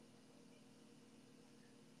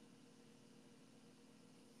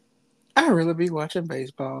really be watching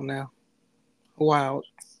baseball now. Wow.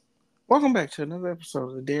 Welcome back to another episode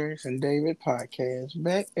of the Darius and David podcast.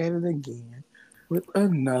 Back at it again with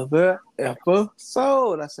another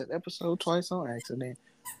episode. I said episode twice on accident.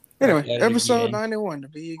 Back Anyway, at it episode again. 91 to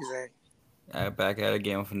be exact. Back at it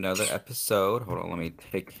again with another episode. Hold on, let me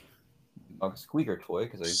take my squeaker toy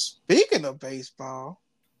Speaking of baseball,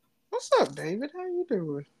 what's up, David? How you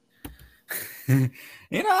doing? I'm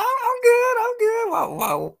good. I'm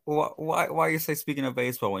good. Why you say speaking of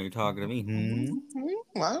baseball when you're talking to me?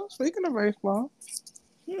 Well, speaking of baseball,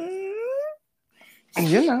 Hmm?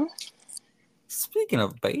 you know, Speaking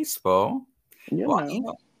of baseball, you well,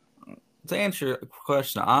 know. to answer your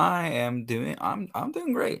question, I'm doing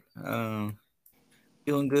great.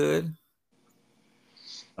 Feeling good.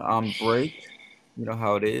 I'm break. You know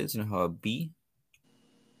how it is. You know how it be.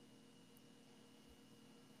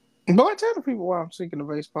 Boy, tell the people why I'm speaking of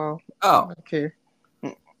baseball. I Oh, don't care.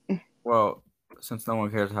 well, since no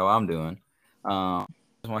one cares how I'm doing, that's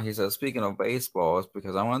why he said, speaking of baseball, is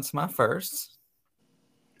because I went to my first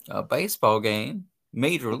baseball game,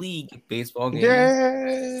 Major League Baseball game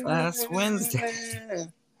Yeah. last Wednesday.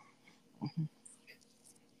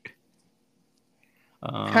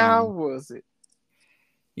 How um, was it?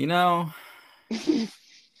 you know,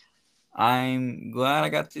 I'm glad I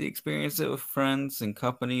got to experience it with friends and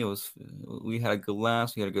company. We had a good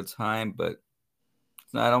laugh, we had a good time, but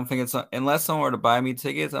I don't think it's unless someone were to buy me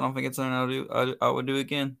tickets, I don't think it's something I would do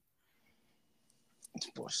again. This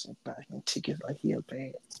boy said buying tickets like he a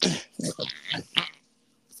bad.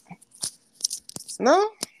 No?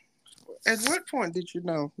 At what point did you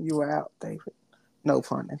know you were out, David? No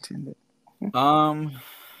pun intended. Um,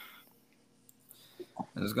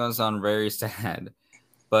 it's gonna sound very sad,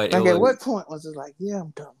 but it Like, at was what point was it like, yeah, I'm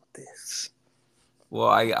done with this? well.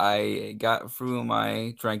 I got through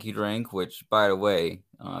my drinky drink, which, by the way,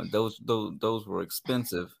 those were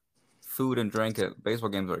expensive. Food and drink at baseball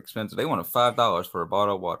games are expensive. They wanted $5 for a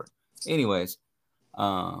bottle of water. Anyways,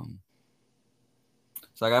 um,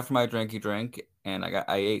 so I got for my drinky drink, and I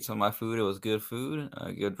ate some of my food. It was good food,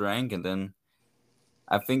 a good drink, and then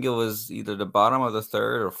I think it was either the bottom of the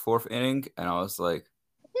third or fourth inning, and I was like,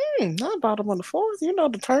 Not bottom on the fourth. You know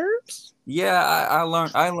the terms. "Yeah, I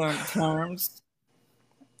learned terms."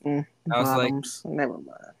 I was like, Bottoms. Never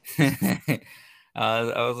mind.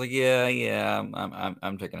 I was like, yeah,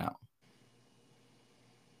 I'm checking out.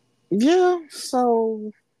 Yeah,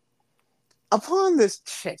 so upon this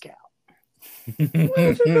checkout, what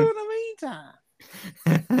did you do in the meantime?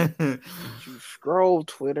 Did you scroll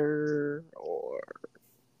Twitter or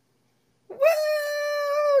Well,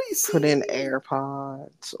 you put in see,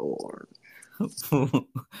 AirPods or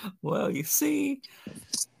well, you see,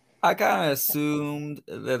 I kind of assumed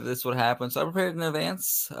that this would happen, so I prepared in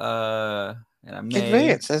advance. And I made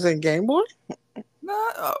Advance, as in Game Boy?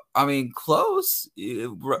 not, I mean, close.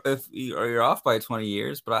 If you're off by 20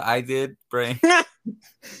 years, but I did bring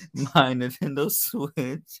my Nintendo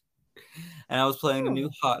Switch, and I was playing the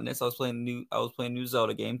new hotness. I was playing new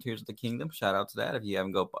Zelda game, Tears of the Kingdom. Shout out to that. If you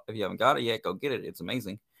haven't got it yet, go get it. It's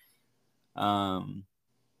amazing. Um,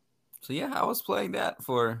 so yeah, I was playing that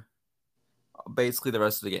for basically the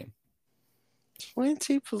rest of the game.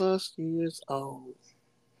 20 plus years old.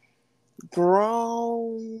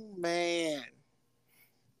 Grown man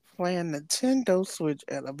playing Nintendo Switch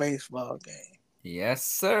at a baseball game. Yes,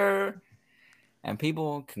 sir. And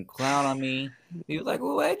people can clown on me. He was like,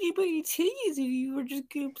 "Well, why'd you put your titties if you were just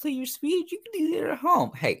gonna play your Switch? You can do that at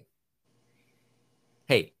home." Hey,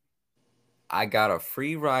 I got a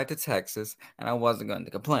free ride to Texas, and I wasn't going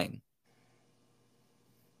to complain.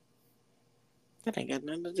 That ain't got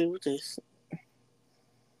nothing to do with this.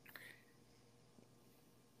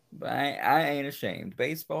 But I ain't ashamed.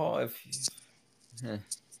 Baseball, eh,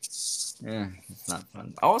 it's not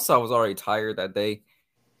fun. Also, I was already tired that day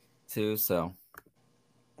too, so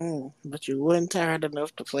But you weren't tired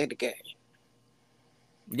enough to play the game.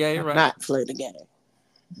 yeah, you're Or right. not play the game.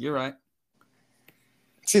 You're right.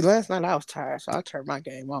 See, last night I was tired, so I turned my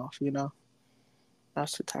game off, I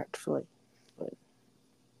was too tired to play. But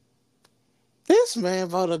this man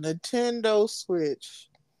bought a Nintendo Switch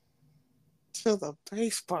to the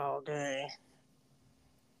baseball game.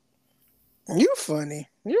 You funny.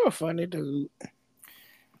 You're a funny dude.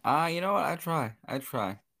 You know what? I try.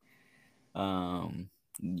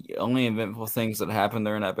 The only eventful things that happened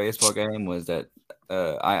during that baseball game was that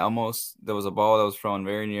there was a ball that was thrown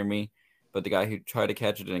very near me, but the guy who tried to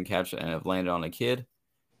catch it didn't catch it and it landed on a kid,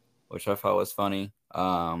 which I thought was funny.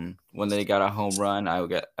 When they got a home run, I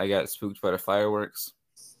got spooked by the fireworks.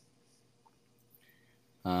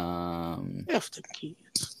 F the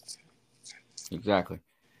kids. Exactly.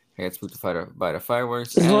 Had spooked by the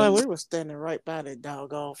fireworks Boy, and we were standing right by the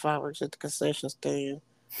doggone fireworks at the concession stand.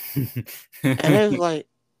 And it was like,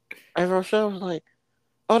 and Rochelle was like,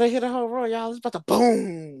 oh, they hit a whole row, y'all. It's about to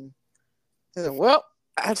boom. I said, well,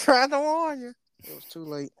 I tried to warn you. It was too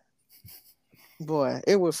late. Boy,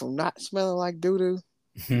 it went from not smelling like doo-doo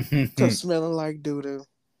to smelling like doo-doo.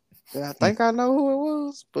 And I think I know who it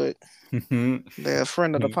was, but they're a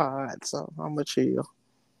friend of the pod, so I'm going to chill.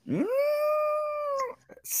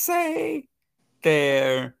 Say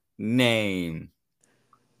their name.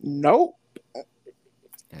 Nope.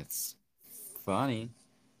 It's funny.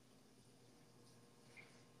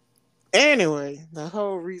 Anyway, the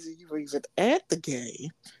whole reason you were even at the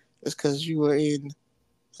game is because you were in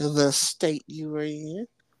the state you were in.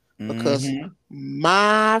 Because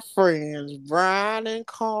my friends, Bryan and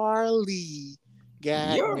KARLEEEE,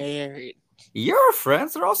 got married. Your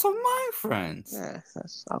friends are also my friends. Yeah,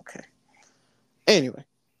 that's okay. Anyway,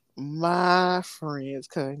 my friends,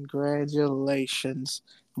 congratulations,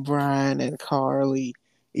 Bryan and KARLEEEE.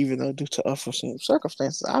 Even though due to unforeseen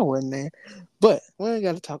circumstances, I wasn't there. But we ain't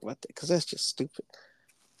got to talk about that because that's just stupid.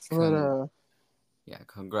 But yeah,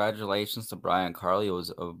 congratulations to Bryan and KARLEEEE. It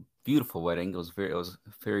was a beautiful wedding. It was a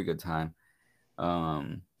very good time.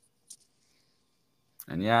 And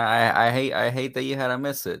yeah, I hate that you had to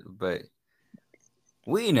miss it, but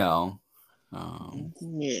we know.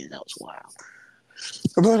 Yeah, that was wild.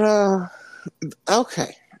 But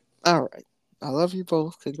okay, all right. I love you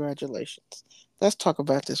both. Congratulations. Let's talk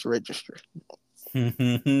about this registry.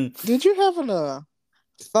 Did you have a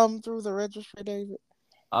thumb through the registry, David?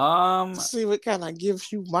 See what kind of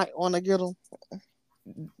gifts you might want to get them.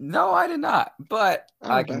 No, I did not, but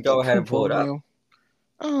I can go ahead and pull it up. Them.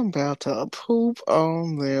 I'm about to poop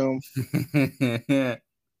on them.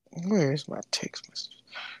 Where is my text message?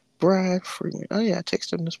 Brad Freeman. Oh yeah, I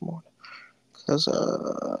texted him this morning because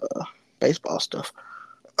baseball stuff.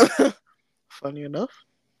 Funny enough.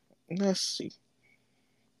 Let's see.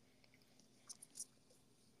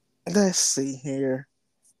 Let's see here.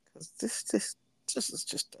 This is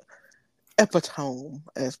just an epitome,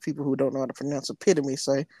 as people who don't know how to pronounce epitome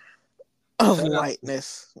say, of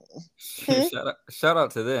whiteness. Shout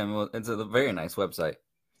out to them. It's a very nice website.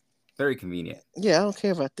 Very convenient. Yeah, I don't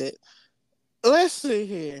care about that. Let's see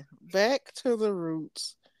here. Back to the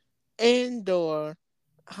roots. Indoor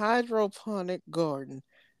hydroponic garden.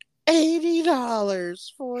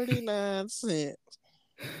 $80.49.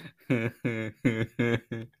 A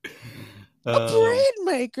bread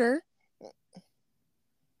maker.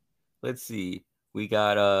 Let's see. We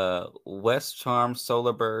got West Charm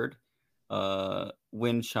Solar Bird,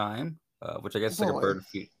 Wind Chime, which I guess is like a bird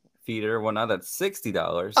feeder. Well, now that's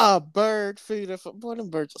 $60. A bird feeder for boy,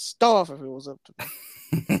 them birds would starve if it was up to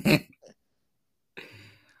me.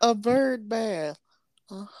 A bird bath,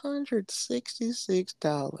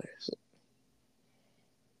 $166.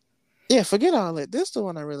 Yeah, forget all that. This is the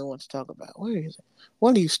one I really want to talk about. Where is it?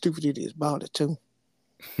 One of you stupid idiots bought it too.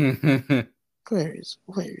 Where is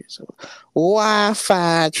it?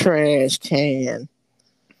 Wi-Fi trash can.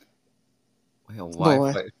 Wait, a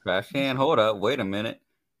Wi-Fi trash can? Hold up. Wait a minute.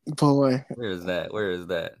 Boy. Where is that?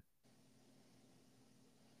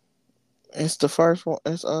 It's the first one.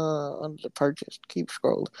 It's under the purchase. Keep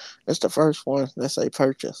scrolling. It's the first one that say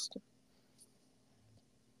purchased.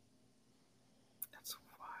 That's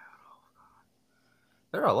wild.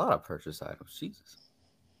 There are a lot of purchase items. Jesus.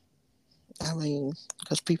 I mean,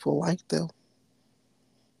 because people like them.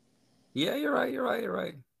 Yeah, you're right.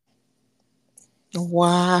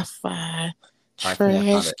 Wi-Fi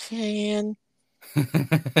trash can. I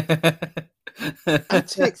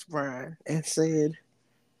text Bryan and said,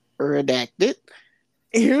 redacted.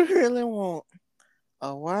 You really want a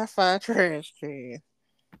Wi-Fi trash can?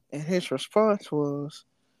 And his response was,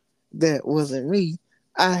 that wasn't me.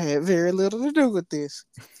 I had very little to do with this.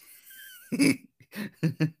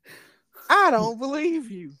 I don't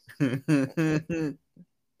believe you.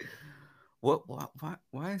 What?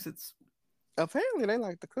 Why is it? Apparently they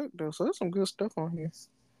like to cook though, so there's some good stuff on here.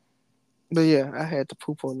 But yeah, I had to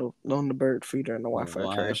poop on the bird feeder and the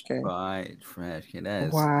Wi-Fi trash can. Wi-Fi trash can. That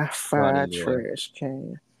is Wi-Fi trash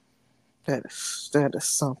can. That is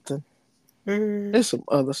something. There's some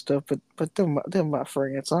other stuff, but they're my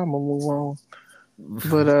friends, so I'm gonna move on.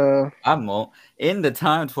 But I'm in the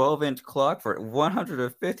time 12-inch clock for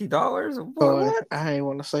 $150. Boy, I ain't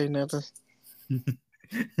want to say nothing.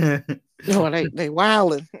 No, they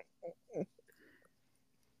wilding.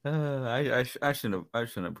 I shouldn't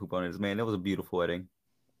have pooped on this, man. It was a beautiful wedding.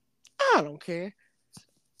 I don't care.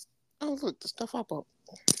 Oh, look, the stuff I bought.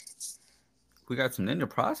 We got some Ninja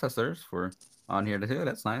processors for on here too.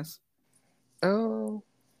 That's nice. Oh,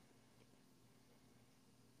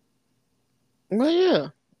 But yeah,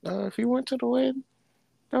 if you went to the wedding,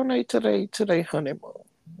 donate to their honeymoon.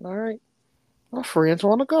 All right, my friends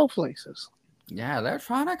want to go places, Yeah, they're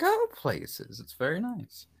trying to go places. It's very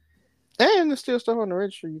nice. and there's still stuff on the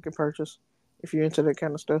registry you can purchase if you're into that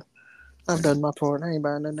kind of stuff. I've done my part. I ain't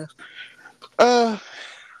buying nothing else. Uh,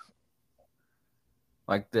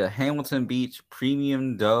 Like the Hamilton Beach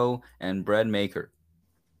Premium Dough and Bread Maker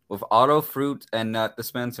with auto fruit and nut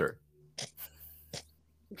dispenser.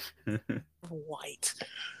 white.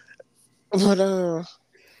 But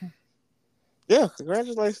yeah,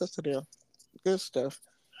 congratulations to them. Good stuff.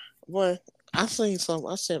 Boy, I seen some.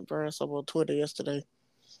 I sent Bryan some on Twitter yesterday,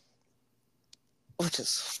 which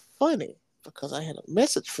is funny because I had a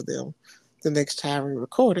message for them the next time we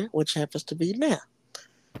recorded, which happens to be now.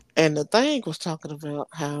 And the thing was talking about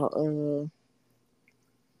how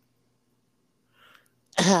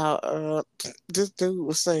this dude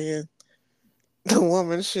was saying the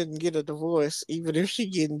woman shouldn't get a divorce even if she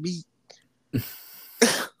getting beat.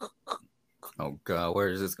 Oh God, where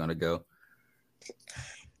is this gonna go?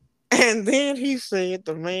 And then he said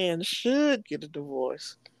the man should get a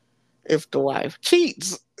divorce if the wife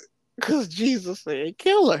cheats because Jesus said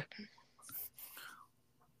kill her,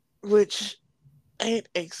 which ain't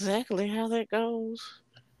exactly how that goes.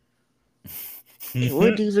 It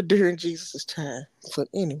wasn't even during Jesus' time. But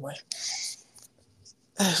anyway,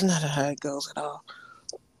 that's not how it goes at all.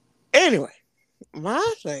 Anyway,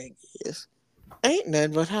 my thing is, ain't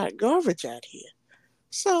nothing but hot garbage out here.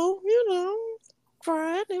 So,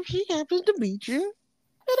 Bryan, if she happens to beat you,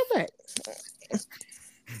 hit her back.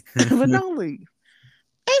 But don't leave.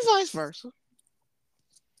 And vice versa.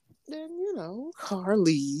 Then,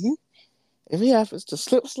 KARLEEEE, if he happens to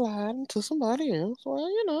slip slide into somebody else,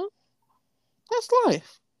 well, that's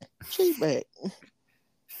life. Cheat back.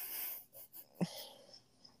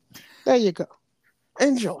 There you go.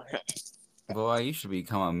 Enjoy it. Boy, you should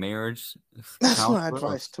become a marriage That's my counselor.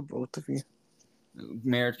 advice to both of you.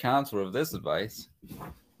 Marriage counselor of this advice.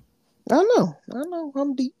 I know.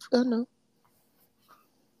 I'm deep. I know.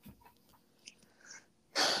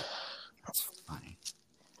 That's funny.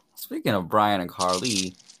 Speaking of Bryan and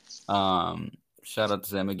KARLEEEE, shout out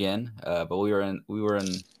to them again. But we were in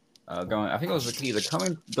going. I think it was either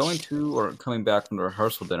going to or coming back from the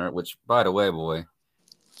rehearsal dinner. Which, by the way, boy,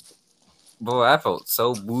 I felt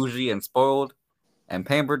so bougie and spoiled and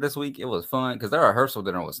pampered this week. It was fun because their rehearsal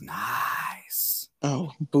dinner was nice.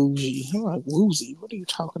 Oh, bougie. I'm like woozy. What are you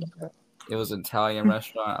talking about? It was an Italian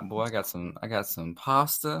restaurant. Boy, I got some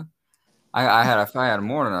pasta. I had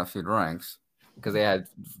more than a few drinks because they had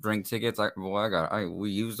drink tickets.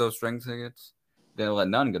 We used those drink tickets. Didn't let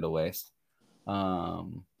none go to waste.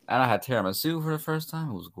 And I had tiramisu for the first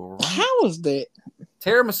time. It was great. How was that?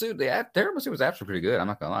 Tiramisu was actually pretty good. I'm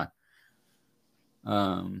not gonna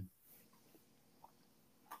lie.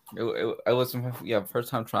 It was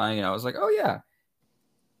first time trying it. I was like, oh yeah.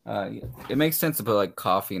 It makes sense to put like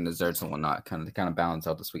coffee and desserts and whatnot, kind of balance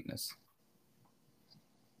out the sweetness.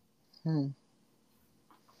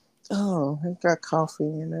 Oh, it got coffee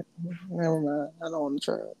in it. Never mind. I don't want to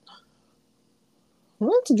try it. Well,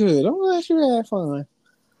 that's good. I'm glad you had fun.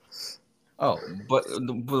 Oh, but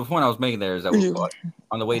the point I was making there is that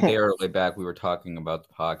on the way there or way back, we were talking about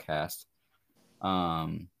the podcast.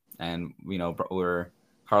 And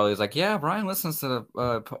Carly was like, yeah, Bryan listens to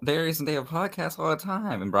the Darius and David podcast all the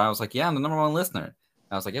time. And Bryan was like, yeah, I'm the #1 listener. And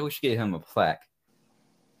I was like, yeah, we should get him a plaque.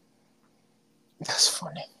 That's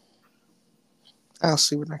funny. I'll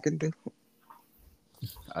see what I can do.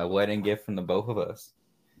 A wedding gift from the both of us.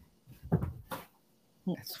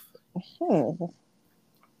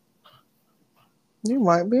 You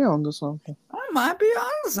might be onto something. I might be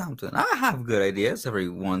onto something. I have good ideas every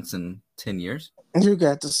once in 10 years. You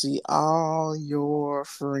got to see all your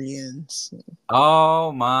friends.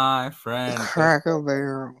 All my friends. Cracker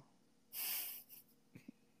Barrel.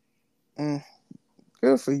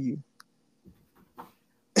 Good for you.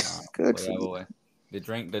 Good for you.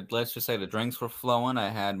 Let's just say the drinks were flowing. I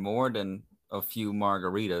had more than a few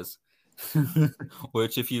margaritas.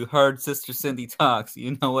 Which, if you heard Sister Cindy talks,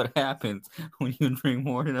 you know what happens when you drink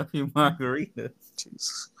more than a few margaritas.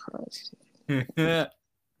 Jesus Christ.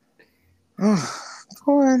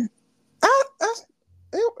 Boy,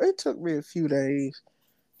 it took me a few days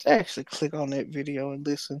to actually click on that video and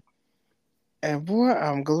listen. And boy,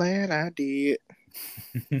 I'm glad I did.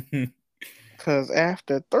 Because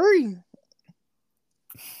after 3...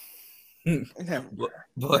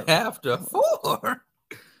 but after 4...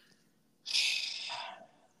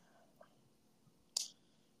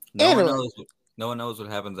 No one knows what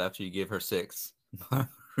happens after you give her 6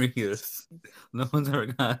 Prius. No one's ever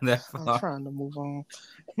gotten that I'm far. trying to move on.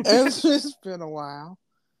 It's been a while,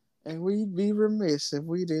 and we'd be remiss if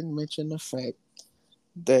we didn't mention the fact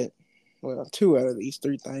that, well, 2 out of these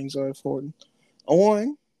 3 things are important.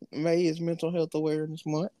 1, May is Mental Health Awareness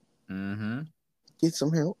Month. Mm-hmm. Get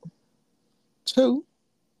some help. 2,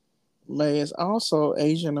 May is also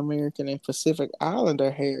Asian American and Pacific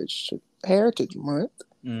Islander Heritage Month.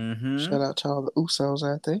 Mm-hmm. Shout out to all the Usos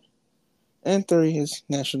out there. And 3 is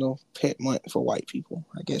National Pet Month for white people.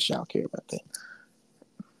 I guess y'all care about that.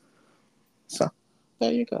 So,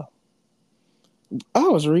 there you go. I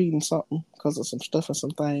was reading something because of some stuff and some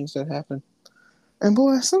things that happened. And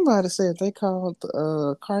boy, somebody said they called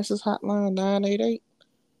the crisis hotline 988.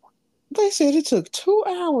 They said it took 2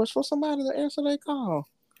 hours for somebody to answer their call.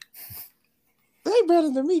 They better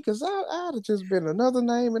than me because I'd have just been another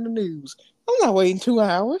name in the news. I'm not waiting 2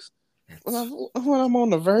 hours when I'm on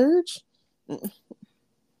the verge.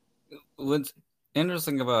 What's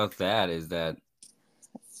interesting about that is that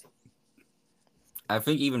I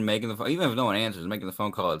think even making the phone, even if no one answers, making the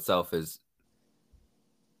phone call itself is,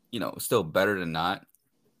 still better than not.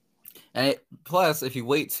 And plus, if you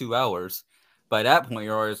wait 2 hours, by that point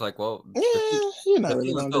you're always like, well, Yeah, you're not the really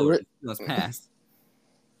feeling's gonna do over. it. The feeling's passed.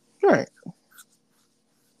 Right.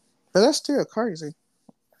 But that's still crazy.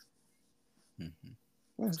 Mm-hmm.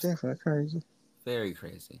 That's definitely crazy. Very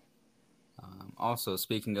crazy. Also,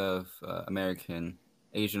 speaking of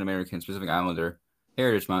Asian American, Pacific Islander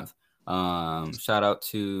Heritage Month, shout out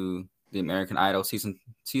to the American Idol season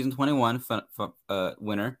 21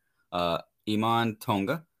 winner, Iman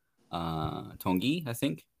Tongi, I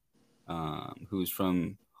think, who's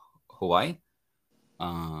from Hawaii.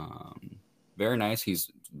 Very nice. He's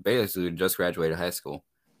basically just graduated high school,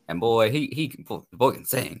 and boy, the boy can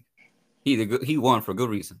sing. He won for good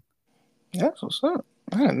reason. That's what's up.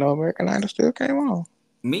 I didn't know American Idol still came on.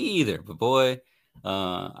 Me either, but boy,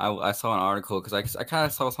 I saw an article because I kind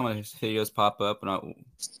of saw some of his videos pop up, and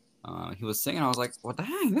he was singing. I was like, "What the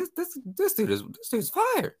heck? This dude's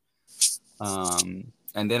fire."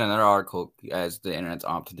 And then another article, as the internet's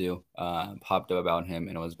apt to do, popped up about him,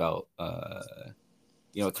 and it was about Time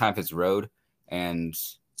of His Road and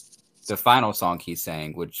the final song he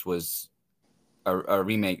sang, which was a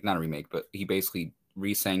remake, not a remake, but he basically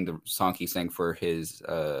re-sang the song he sang for his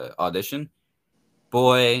audition.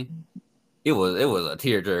 Boy, it was a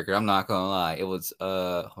tearjerker. I'm not gonna lie. It was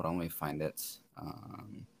hold on, let me find it.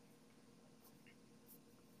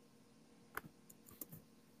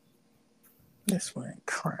 This one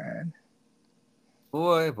crying.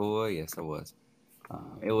 Boy, yes, I was.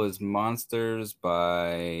 It was Monsters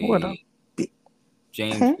by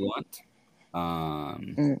James Blunt.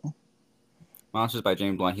 Monsters by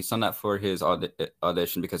James Blunt. He sung that for his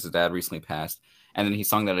audition because his dad recently passed, and then he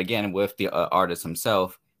sung that again with the artist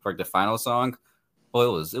himself for the final song. Boy,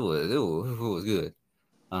 it was good.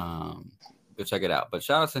 Go check it out. But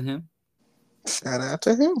shout out to him. Shout out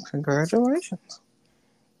to him. Congratulations.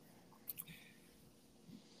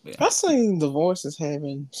 Yeah. I seen The Voice is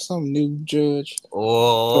having some new judge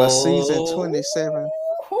for season 27.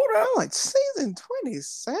 Hold up. I'm like, season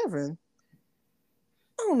 27?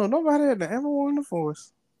 I don't know nobody that ever won The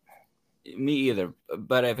Voice. Me either.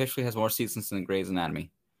 But it officially has more seasons than Grey's Anatomy.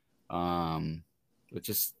 Which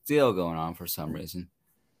is still going on for some reason.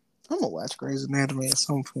 I'm gonna watch Grey's Anatomy at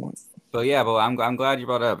some point. But yeah, but I'm glad you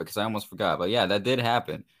brought it up because I almost forgot. But yeah, that did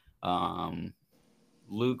happen.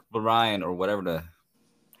 Luke Bryan or whatever the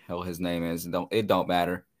hell his name is, it don't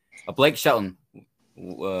matter. Blake Shelton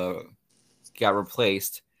got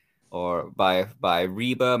replaced by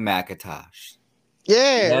Reba McIntosh.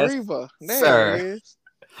 Yeah, yes, Reba. There sir. it is.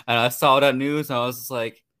 And I saw that news and I was just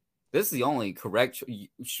like, this is the only correct. You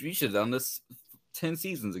should have done this 10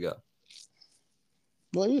 seasons ago.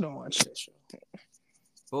 Well, you don't watch that show.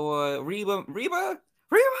 Boy, Reba,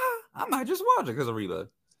 I might just watch it because of Reba.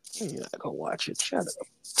 You're not gonna watch it. Shut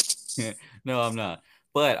up. No, I'm not.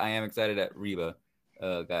 But I am excited that Reba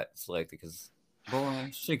got selected because, boy,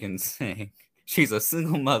 she can sing. She's a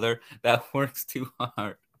single mother that works too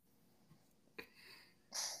hard.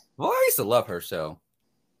 Boy, I used to love her show.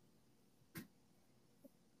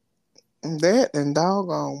 That and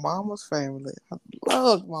doggone Mama's Family. I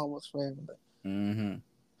love Mama's Family. Mm-hmm.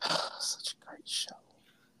 Such a great show.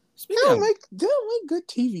 They don't make good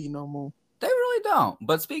TV no more. They really don't.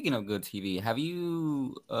 But speaking of good TV, have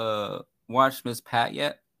you watched Miss Pat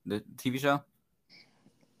yet? The TV show?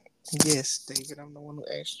 Yes, David. I'm the one who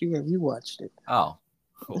asked you. Have you watched it? Oh,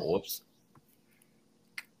 whoops.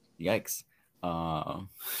 Yikes.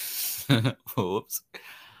 Whoops.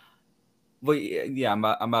 But yeah, I'm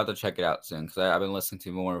about to check it out soon because I've been listening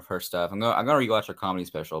to more of her stuff. I'm gonna rewatch her comedy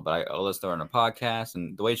special, but I listened to her on a podcast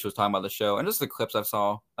and the way she was talking about the show and just the clips I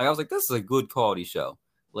saw, like I was like, this is a good quality show.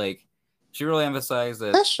 Like she really emphasized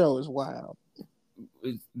that That show is wild.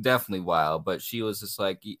 it's definitely wild, but she was just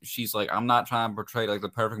like, she's like, I'm not trying to portray like the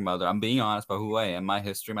perfect mother. I'm being honest about who I am, my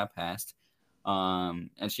history, my past. And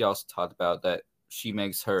she also talked about that she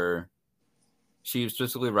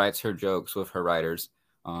specifically writes her jokes with her writers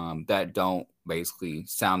that don't basically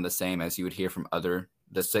sound the same as you would hear from the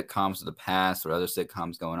sitcoms of the past or other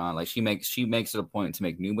sitcoms going on. Like she makes it a point to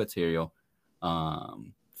make new material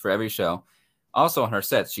for every show. Also on her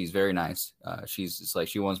sets, she's very nice. She's just like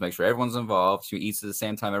she wants to make sure everyone's involved. She eats at the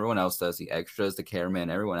same time everyone else does. The extras, the cameraman,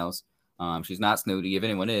 everyone else. She's not snooty. If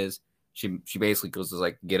anyone is, she basically goes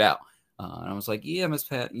like, get out. And I was like, yeah, Miss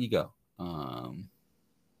Pat, you go.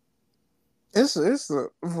 It's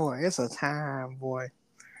a time, boy.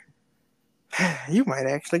 You might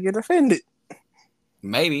actually get offended.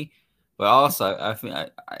 Maybe, but also I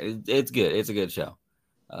think it's good. It's a good show.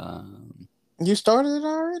 You started it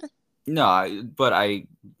already? No, but I've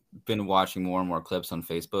been watching more and more clips on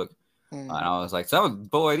Facebook, and I was like,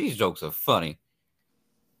 boy, these jokes are funny.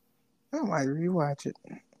 I might rewatch it.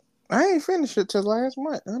 I ain't finished it till last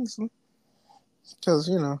month, honestly, because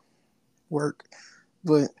work.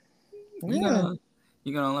 But yeah,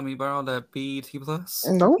 You gonna let me borrow that BT Plus?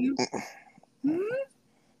 nope,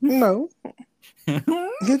 no.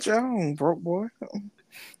 Get your own, broke boy.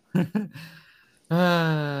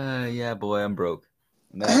 Yeah, boy, I'm broke.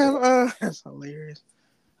 That's hilarious.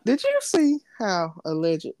 Did you see how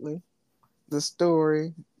allegedly the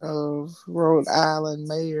story of Rhode Island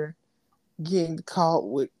mayor getting caught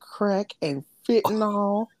with crack and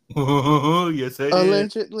fentanyl? Yes, I did.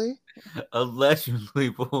 Allegedly. Allegedly,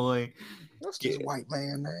 boy. What's this white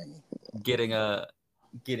man name?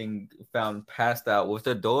 Getting found passed out with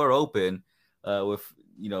the door open, with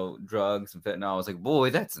drugs and fentanyl. I was like, boy,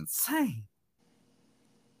 that's insane.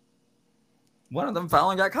 One of them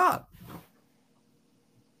finally got caught.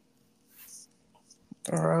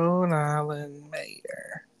 Rhode Island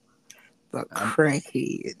mayor, the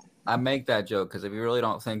crackhead. I make that joke because if you really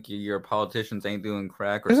don't think your politicians ain't doing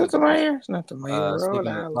crack or is it the mayor? It's not the mayor. Rhode sleeping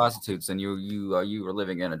Island with prostitutes, then you were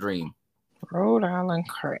living in a dream. Rhode Island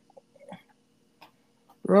crack.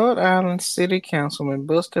 Rhode Island City Councilman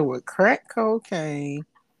busted with crack cocaine,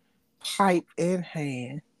 pipe in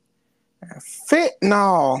hand, and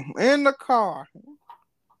fentanyl in the car.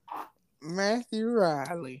 Matthew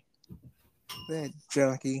Riley, that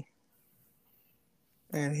junkie,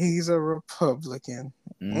 and he's a Republican.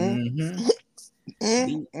 Mm-hmm.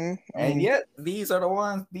 And yet, these are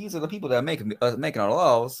the people that are making our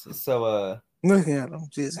laws. So, look at them,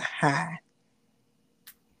 just high,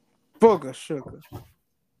 booger sugar,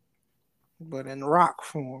 but in rock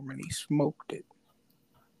form, and he smoked it.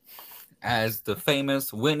 As the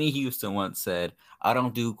famous Whitney Houston once said, "I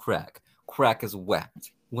don't do crack. Crack is whack.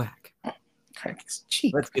 Crack is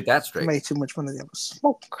cheap. Let's get that straight." I made too much money to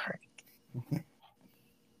smoke crack.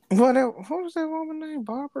 What was that woman named?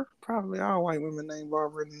 Barbara? Probably all white women named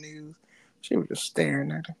Barbara in the news. She was just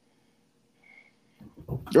staring at her.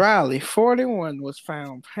 Riley, 41, was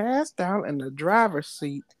found passed out in the driver's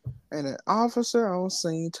seat, and an officer on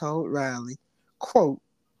scene told Riley, quote,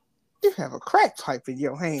 "You have a crack pipe in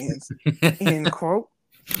your hands," end quote.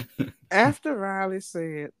 After Riley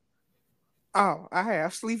said, "Oh, I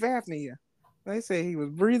have sleep apnea." They said he was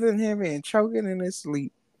breathing heavy and choking in his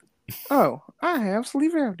sleep. "Oh, I have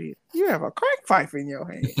sleep apnea. You have a crack pipe in your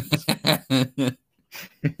hands."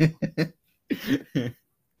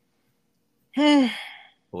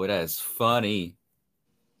 Boy, that's funny.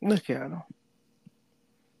 Look at him.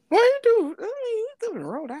 What do you do? I mean, you live in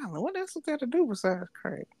Rhode Island. What else is there to do besides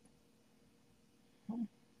crack?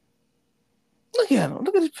 Look at him.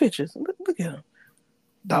 Look at his pictures. Look at him.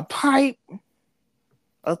 The pipe,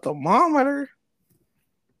 a thermometer,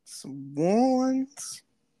 some wands.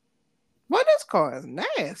 What this car is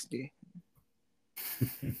nasty.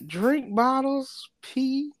 Drink bottles,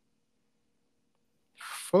 pee,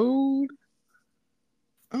 food.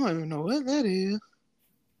 I don't even know what that is.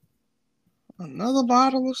 Another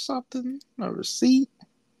bottle of something, a receipt.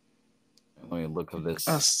 Let me look at this.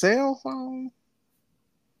 A cell phone.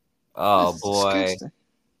 Oh boy. Disgusting.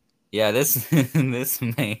 Yeah, this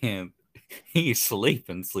man, he's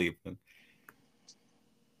sleeping.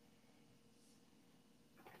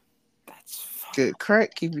 That's fun. Good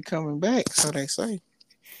crack keep you coming back, so they say.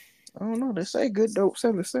 I don't know. They say good dope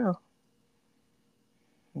sell itself.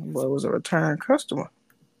 Boy was a return customer.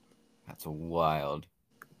 That's wild.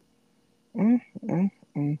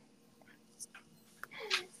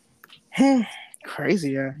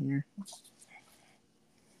 Crazy out here.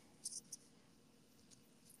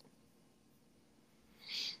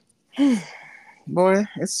 Boy,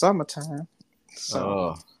 it's summertime. So,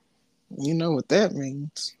 Oh, you know what that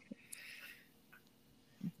means.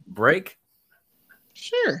 break,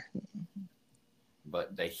 Sure.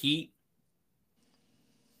 but the heat.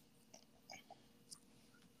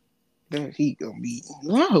 That heat gonna be.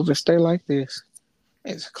 I hope it stay like this.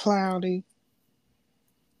 It's cloudy.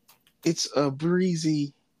 It's a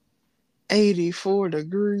breezy 84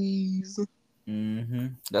 degrees.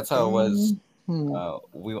 That's how it was.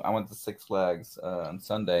 Mm-hmm. I went to Six Flags on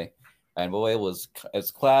Sunday, and boy,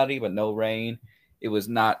 it's cloudy but no rain. It was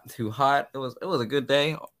not too hot. It was a good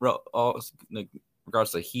day. Like,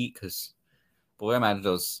 regards to heat, because boy, I imagine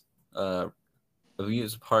those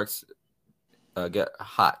amusement parks get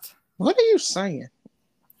hot. What are you saying?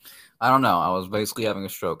 I don't know. I was basically having a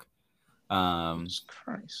stroke. Jesus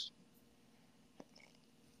Christ.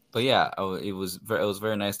 But yeah, it was a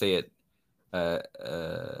very nice day at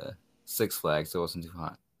Six Flags. So it wasn't too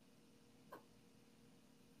hot.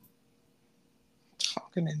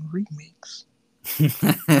 Talking in remix.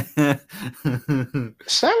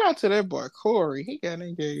 Shout out to that boy Corey. He got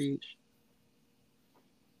engaged.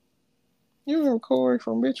 You remember Corey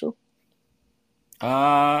from Mitchell?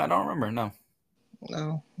 I don't remember. No,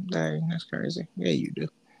 No, dang, that's crazy. Yeah, you do.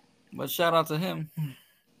 but shout out to him.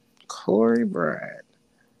 Corey Bryan.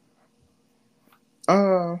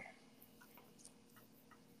 Uh,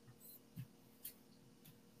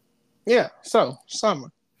 yeah. So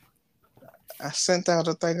summer. I sent out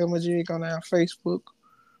a thingamajig on our Facebook.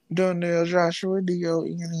 Donnell Joshua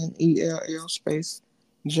Donnell space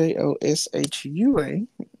Joshua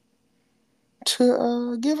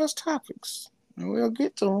to give us topics, and we'll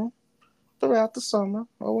get to them throughout the summer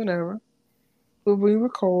or whenever. When we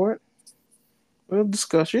record, we'll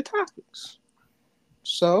discuss your topics.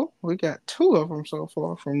 So we got two of them so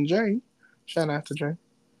far from Jay. Shout out to Jay.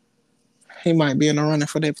 He might be in the running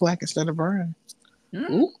for that plaque instead of Bryan. Mm.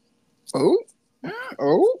 Ooh, ooh,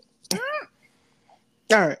 ooh.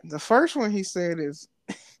 All right. The first one he said is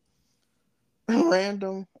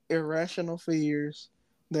random, irrational fears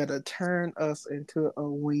that'll turn us into a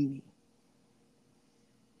weenie.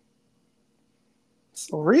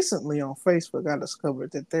 So recently on Facebook, I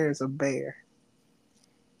discovered that there's a bear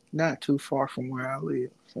not too far from where I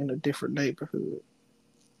live in a different neighborhood.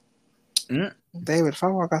 Mm. David, if I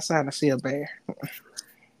walk outside and see a bear,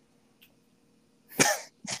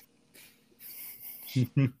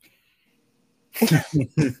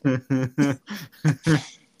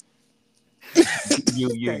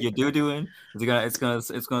 you do doing? It's gonna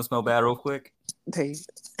smell bad real quick. David,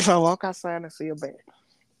 if I walk outside and see a bear,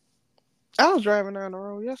 I was driving down the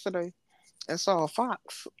road yesterday and saw a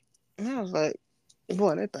fox, and I was like,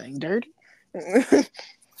 "Boy, that thing dirty." But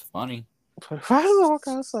It's funny. if I walk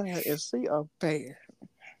outside and see a bear,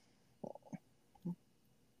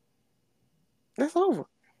 that's over.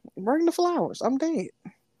 Bring the flowers. I'm dead.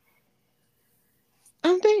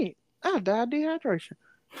 I'm dead. I died of dehydration.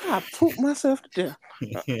 I pooped myself to death.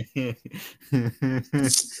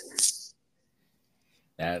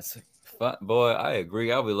 That's fun, boy. I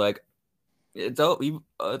agree. I'll be like, it's over. You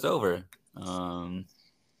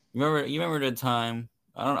remember the time?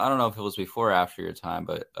 I don't know if it was before or after your time,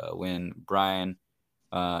 but when Bryan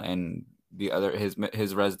and the other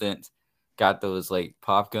his resident got those like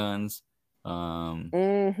pop guns.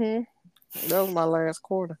 Mm-hmm. That was my last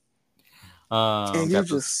quarter. And you Got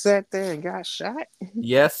those. just sat there and got shot?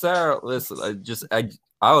 Yes, sir. Listen,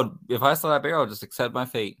 I would, if I saw that bear, I would just accept my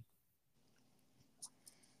fate.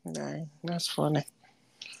 Dang, that's funny.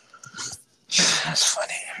 That's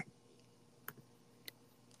funny.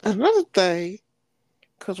 Another thing,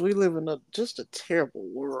 because we live in just a terrible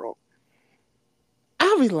world.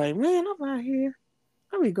 I'll be like, man, I'm out here.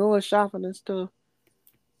 I'll be going shopping and stuff.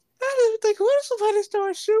 I just think, what if somebody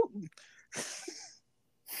starts shooting?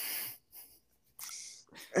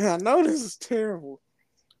 And I know this is terrible,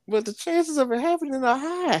 but the chances of it happening are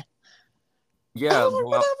high. I Yeah, don't know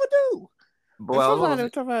what I'm gonna do. And somebody well,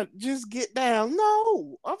 was talking about just get down.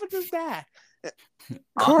 No, I'm gonna just die. honestly,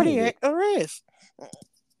 Cardiac arrest.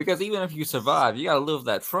 because even if you survive, you gotta live with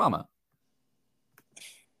that trauma.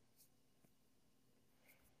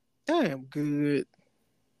 I am good.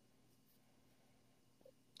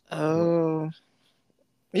 Oh,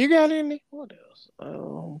 you got any? What else?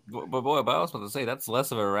 Oh, But I was about to say that's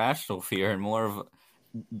less of a rational fear and more of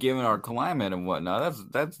given our climate and whatnot.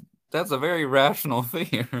 That's a very rational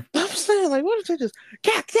fear. I'm saying, like, what if they just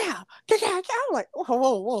get out? I'm like, whoa,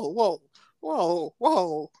 whoa, whoa, whoa,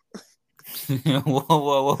 whoa, Whoa, whoa,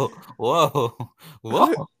 whoa, whoa, whoa.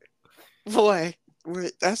 whoa! Boy,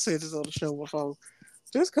 I said this on the show before.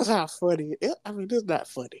 Just because how funny I mean, it's not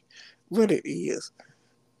funny, but it is.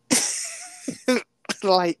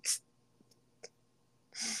 Like,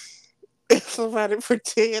 if somebody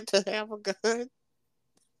pretend to have a gun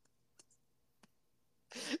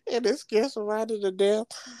and it scares somebody to death,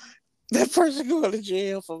 that person going to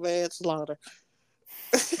jail for manslaughter.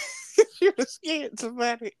 You're scared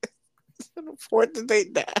somebody to the point that they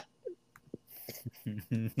die.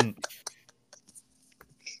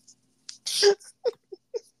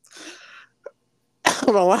 I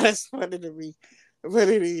don't know why that's funny to me, but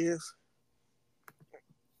it is.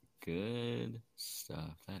 Good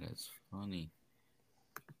stuff. That is funny.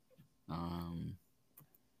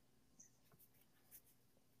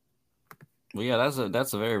 Well, yeah,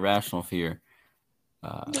 that's a very rational fear.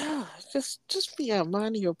 Just be out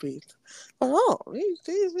minding your business. Oh,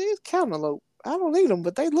 these cantaloupe. I don't need them,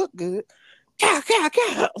 but they look good. Cow, cow,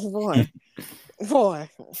 cow. Boy, boy.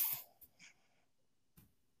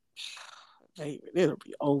 David, it'll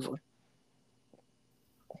be over.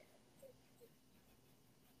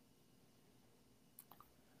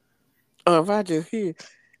 Or if I just hear,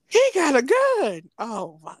 he got a gun.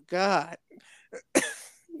 Oh my God.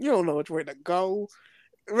 You don't know which way to go.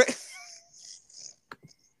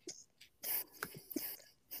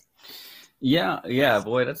 Yeah,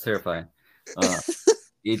 boy, that's terrifying.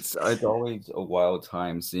 It's always a wild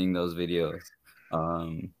time seeing those videos.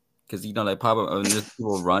 Because they pop up and there's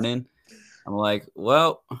people running. I'm like,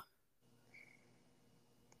 well,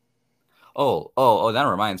 oh, that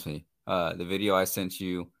reminds me. The video I sent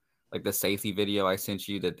you, like the safety video I sent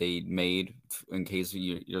you that they made in case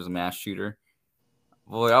there's a mass shooter.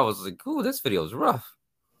 Boy, I was like, ooh, this video is rough.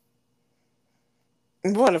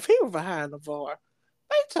 What if he was behind the bar?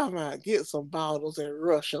 They talking about get some bottles and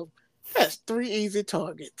rush them. That's 3 easy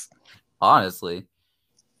targets. Honestly.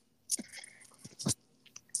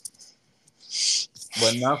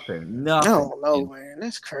 But nothing. I don't know, man.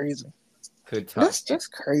 That's crazy. Could top. That's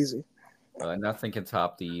crazy. Nothing can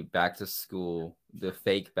top the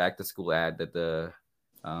fake back to school ad that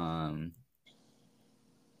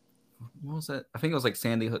what was it? I think it was like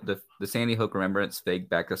the Sandy Hook Remembrance fake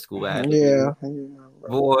back to school ad. Yeah.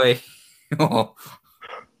 Boy.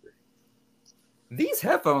 These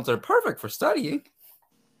headphones are perfect for studying.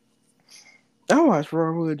 I watched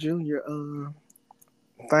Roy Wood Jr.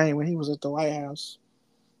 Thing when he was at the White House.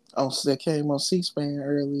 That came on C-SPAN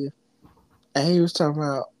earlier. And he was talking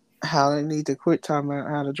about how they need to quit talking about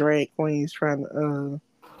how the drag queens trying to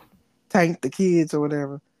tank the kids or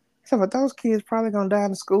whatever. So, but those kids probably gonna die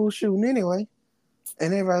in a school shooting anyway.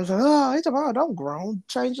 And everybody's like, oh, he's about don't grown,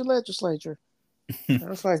 change the legislature. I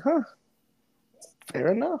was like, huh,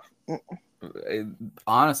 fair enough.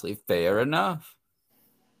 Honestly, fair enough.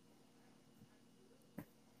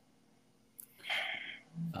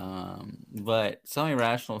 But some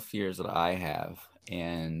irrational fears that I have,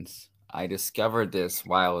 and I discovered this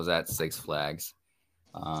while I was at Six Flags.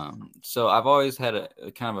 So I've always had a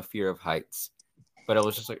kind of a fear of heights, but it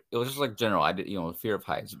was just like general. I did fear of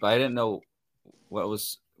heights, but I didn't know what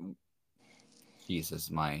was. Jesus,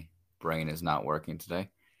 my brain is not working today.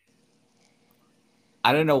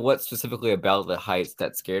 I didn't know what specifically about the heights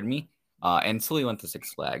that scared me. Until we went to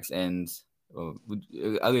Six Flags, and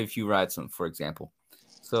I'll give a few rides, for example.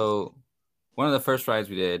 So one of the first rides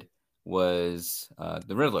we did was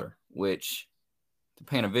the Riddler, which, to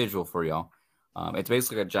paint a visual for y'all, it's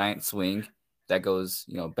basically a giant swing that goes,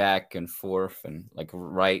 back and forth and like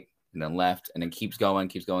right and then left and then keeps going.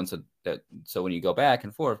 So when you go back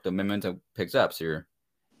and forth, the momentum picks up. So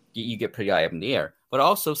you get pretty high up in the air, but it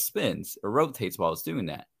also spins or rotates while it's doing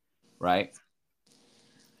that, right?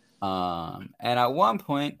 And at one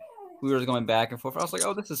point, we were going back and forth. I was like,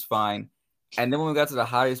 oh, this is fine. And then when we got to the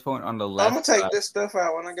highest point on the left, I'm gonna take this stuff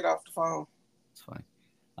out when I get off the phone. It's fine.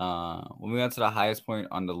 When we got to the highest point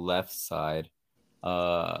on the left side,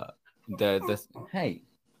 hey,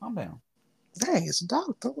 calm down. Dang, it's a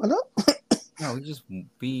dog throwing up. No, he's just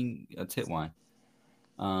being a titwine.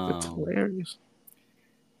 That's hilarious.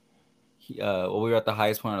 When we were at the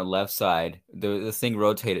highest point on the left side, the thing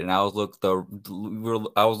rotated, and I was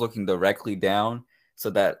looking directly down, so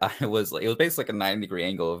that it was basically like a 90-degree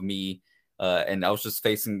angle of me, and I was just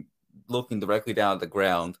looking directly down at the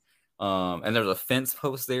ground. And there's a fence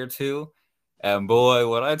post there too. And boy,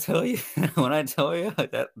 when I tell you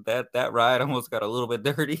that ride almost got a little bit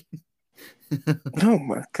dirty. Oh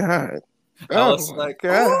my God. I was like,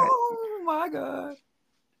 oh my God.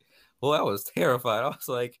 Boy, I was terrified. I was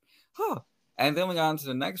like, huh. And then we got into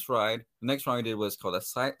the next ride. The next ride we did was called a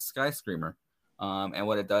Sky Screamer. And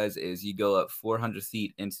what it does is you go up 400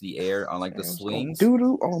 feet into the air on like the swings. Doo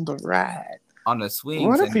doo on the ride. On the swings.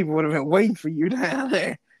 What if people would have been waiting for you down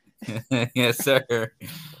there? Yes, sir.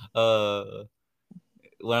 One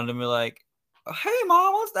of them be like, "Hey,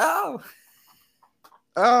 mom, what's up?"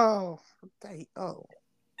 Oh.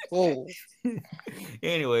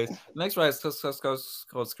 Anyways, the next ride is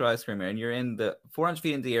called Skyscraper, and you're in the 400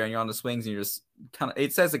 feet in the air, and you're on the swings, and you're just kind of.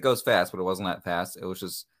 It says it goes fast, but it wasn't that fast. It was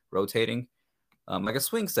just rotating, like a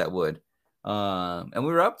swing set would. And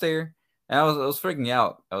we were up there, and I was freaking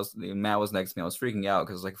out. Matt was next to me. I was freaking out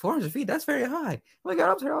because like 400 feet, that's very high. When we got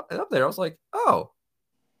up there, I was like, oh,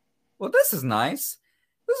 well, this is nice.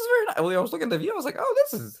 This is very nice. I was looking at the view. I was like, oh,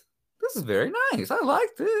 this is very nice. I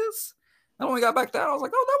like this. And when we got back down, I was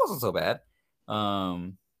like, oh, that wasn't so bad.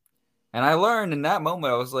 And I learned in that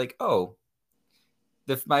moment, I was like, oh,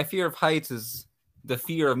 my fear of heights is the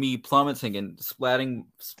fear of me plummeting and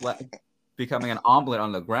becoming an omelet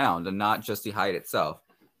on the ground and not just the height itself.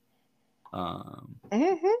 Like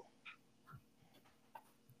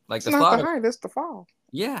it's not the height, it's the fall.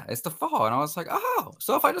 Yeah, it's the fall. And I was like, oh,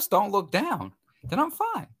 so if I just don't look down, then I'm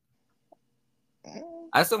fine.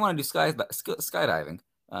 I still want to do skydiving.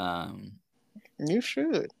 You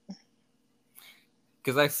should.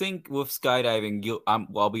 Because I think with skydiving,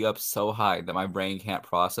 I'll be up so high that my brain can't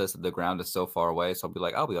process that the ground is so far away. So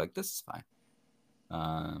I'll be like, this is fine.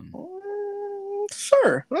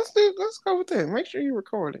 Sure. Let's go with that. Make sure you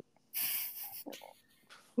record it.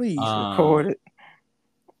 Please record it.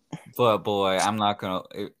 But boy, I'm not gonna.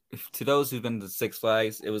 To those who've been to Six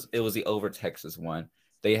Flags, it was the Over Texas one.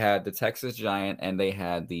 They had the Texas Giant and they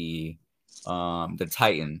had the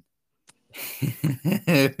Titan.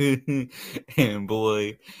 And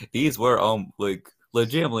boy, these were like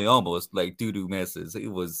legitimately almost like doo-doo messes. It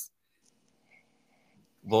was.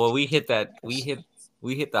 Boy, we hit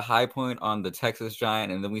the high point on the Texas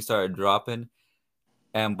Giant, and then we started dropping.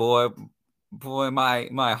 And boy,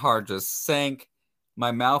 my heart just sank.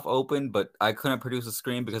 My mouth opened, but I couldn't produce a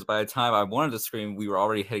scream because by the time I wanted to scream, we were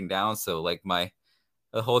already heading down. So like the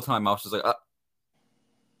whole time I was just like,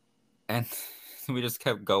 and we just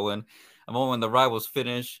kept going. And when the ride was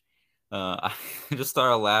finished, I just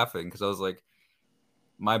started laughing because I was like,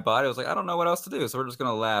 my body was like, I don't know what else to do, so we're just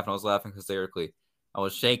gonna laugh. And I was laughing hysterically. I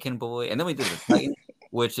was shaking, boy. And then we did the Titan,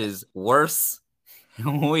 which is worse.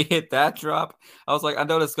 When we hit that drop, I was like, I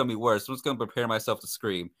know this is going to be worse. I'm just going to prepare myself to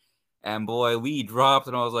scream. And boy, we dropped,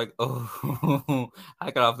 and I was like, oh, I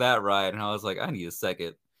got off that ride. And I was like, I need a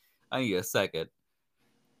second.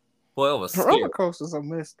 Boy, it was scary. Roller coasters are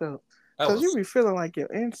messed up. Because you be feeling like your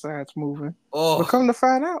insides moving. Oh. But come to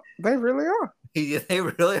find out, they really are. Yeah, they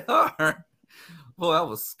really are. Boy, I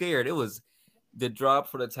was scared. The drop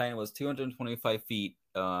for the Titan was 225 feet,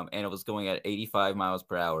 and it was going at 85 miles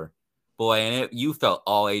per hour. Boy, and you felt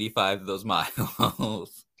all 85 of those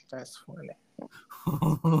miles. That's funny.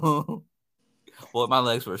 Boy, my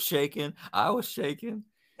legs were shaking. I was shaking.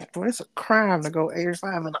 Boy, it's a crime to go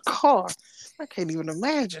 85 in a car. I can't even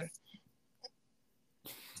imagine.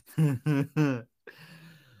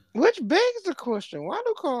 Which begs the question, why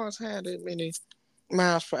do cars have that many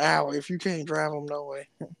miles per hour if you can't drive them no way?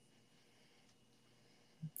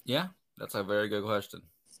 Yeah, that's a very good question.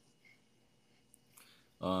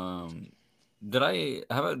 Did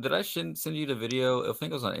I send you the video? I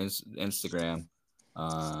think it was on Instagram.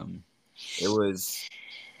 It was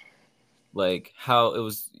like how it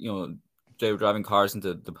was, they were driving cars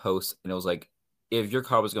into the post, and it was like, if your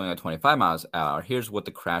car was going at 25 miles an hour, here's what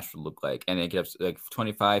the crash would look like. And it gets like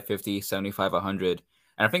 25, 50, 75, 100.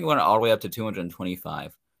 And I think it went all the way up to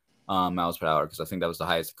 225 miles per hour, because I think that was the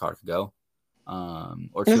highest the car could go.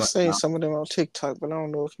 Or I've seen some of them on TikTok, but I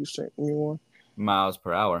don't know if you sent me one. Miles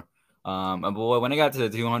per hour. And boy, when it got to the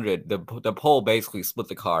 200, the pole basically split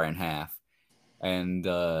the car in half. And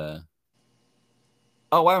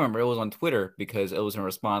I remember it was on Twitter because it was in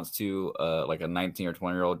response to like a 19 or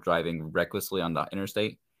 20-year-old driving recklessly on the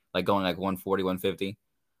interstate, like going like 140, 150.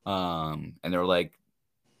 And they were like,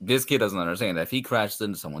 this kid doesn't understand that if he crashes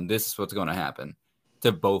into someone, this is what's going to happen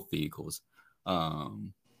to both vehicles. That's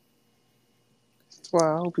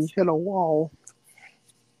why I hope he hit a wall.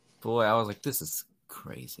 Boy, I was like, this is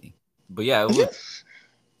crazy. But yeah,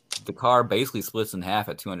 the car basically splits in half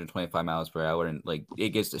at 225 miles per hour, and like it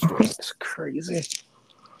gets destroyed. It's crazy.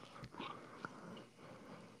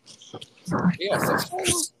 Yes,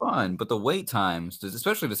 it's fun, but the wait times,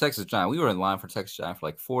 especially the Texas Giant, we were in line for Texas Giant for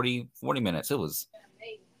like 40 minutes. It was.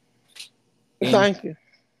 Thank you.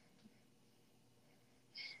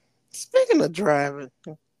 Speaking of driving,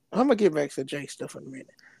 I'm gonna get back to Jay stuff in a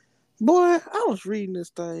minute. Boy, I was reading this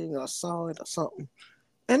thing, or saw it or something,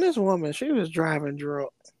 And this woman, she was driving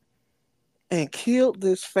drunk and killed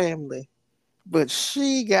this family, but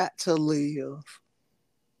she got to live.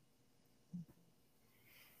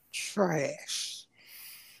 Trash.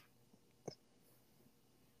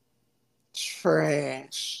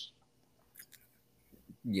 Trash.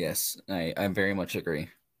 Yes, I very much agree.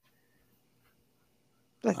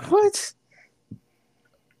 Like, what?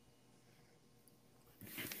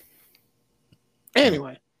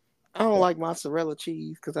 Anyway, I don't like mozzarella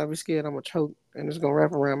cheese because I be scared I'm going to choke and it's going to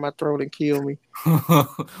wrap around my throat and kill me.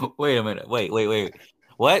 Wait a minute. Wait.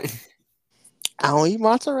 What? I don't eat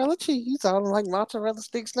mozzarella cheese. I don't like mozzarella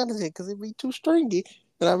sticks, none of it, because it be too stringy.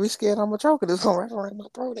 And I be scared I'm going to choke and it's going to wrap around my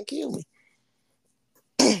throat and kill me.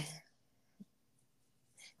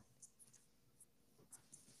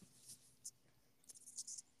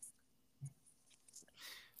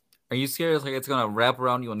 Are you scared like it's gonna wrap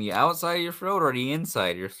around you on the outside of your throat or the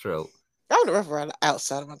inside of your throat? I would wrap around the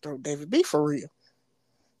outside of my throat, David. Be for real.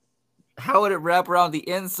 How would it wrap around the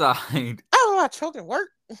inside? I don't know how choking work.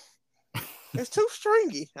 It's too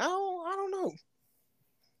stringy. I don't know.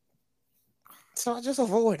 So I just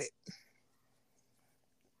avoid it.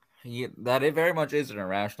 Yeah, that it very much is an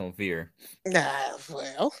irrational fear. Nah,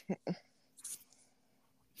 well.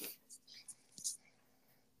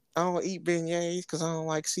 I don't eat beignets because I don't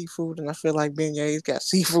like seafood, and I feel like beignets got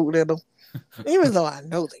seafood in them, even though I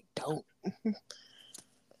know they don't.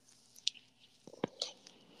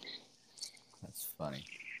 That's funny.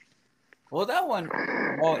 Well, that one,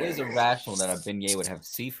 well, it is irrational that a beignet would have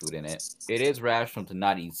seafood in it. It is rational to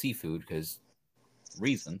not eat seafood because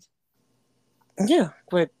reasons. Yeah,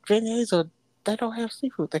 but beignets they don't have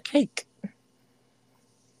seafood. They're cake.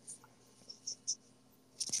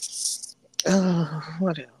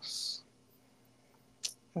 What else?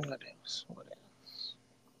 What else? What else?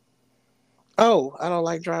 Oh, I don't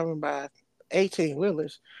like driving by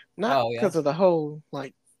 18-wheelers. Not Oh yeah. because of the whole,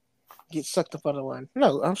 like, get sucked up on the line.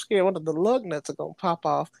 No, I'm scared one of the lug nuts are going to pop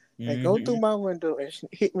off and go through my window and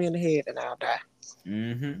hit me in the head and I'll die.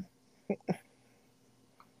 Mm-hmm.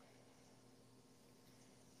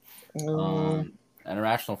 An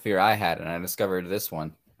irrational fear I had, and I discovered this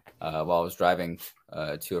one while I was driving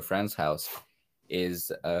to a friend's house,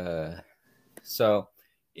 is so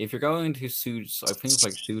if you're going to things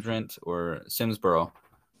like Sudrent or Simsboro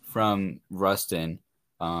from Ruston,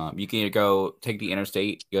 you can either go take the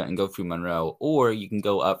interstate and go through Monroe, or you can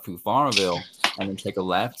go up through Farmville and then take a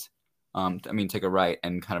left. Take a right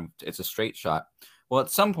and kind of it's a straight shot. Well,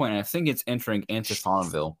 at some point, I think it's entering into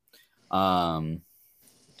Farmville. Farmerville.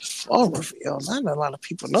 Not a lot of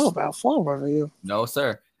people know about Farmerville. No,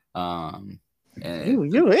 sir. And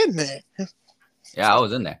you in there? Yeah, I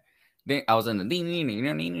was in there. I was in the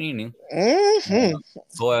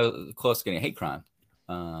boy close to getting a hate crime.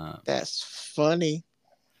 That's funny.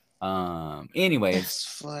 Anyways, that's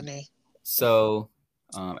funny. So,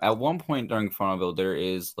 at one point during Farmville, there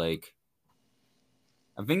is like,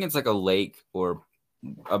 I think it's like a lake or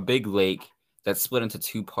a big lake that's split into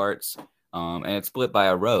two parts, and it's split by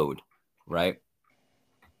a road, right?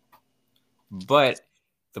 But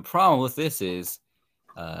the problem with this is,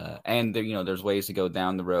 and there, there's ways to go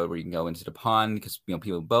down the road where you can go into the pond because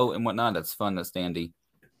people boat and whatnot. That's fun. That's dandy.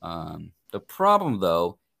 The problem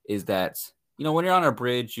though is that when you're on a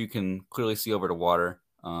bridge, you can clearly see over the water.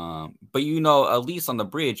 But at least on the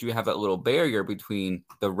bridge, you have that little barrier between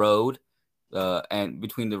the road, and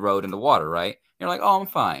between the road and the water, right? You're like, oh, I'm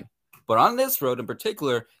fine. But on this road in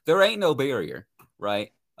particular, there ain't no barrier,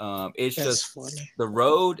 right? It's That's just funny. the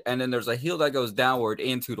road, and then there's a hill that goes downward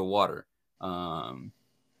into the water.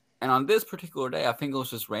 And on this particular day, I think it was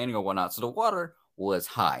just raining or whatnot, so the water was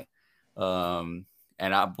high. And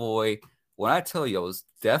when I tell you, I was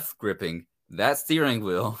death gripping that steering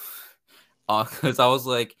wheel, because I was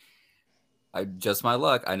like, my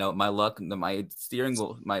luck. I know my luck. My steering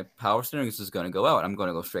wheel, my power steering is just going to go out. I'm going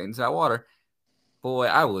to go straight into that water. Boy,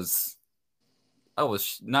 I was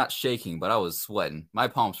not shaking, but I was sweating. My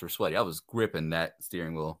palms were sweaty. I was gripping that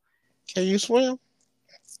steering wheel. Can you swim?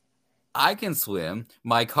 I can swim.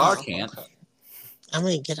 My car can't. Okay. I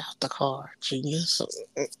mean, get out the car, genius.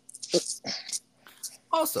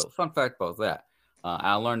 Also, fun fact about that.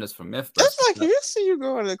 I learned this from Mythbusters. It's like you see you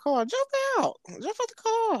go in the car, jump out the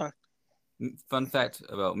car. Fun fact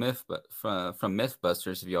about from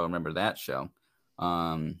Mythbusters, if y'all remember that show.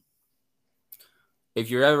 If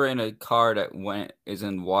you're ever in a car that is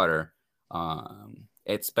in water,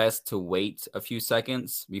 it's best to wait a few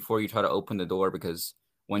seconds before you try to open the door, because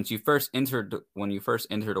when you first enter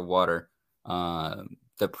the water,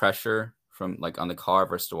 the pressure from on the car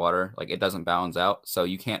versus the water, it doesn't balance out, so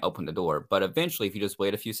you can't open the door. But eventually, if you just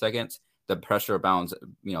wait a few seconds, the pressure balance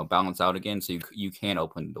out again, so you can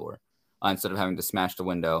open the door instead of having to smash the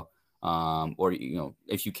window. Or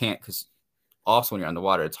if you can't, because also when you're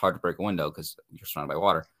underwater, it's hard to break a window because you're surrounded by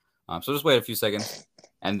water. So just wait a few seconds,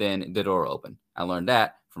 and then the door will open. I learned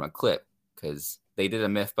that from a clip because they did a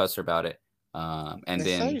MythBuster about it. And they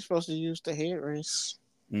then say you're supposed to use the headrest.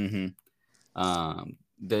 Mm-hmm.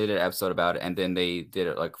 They did an episode about it, and then they did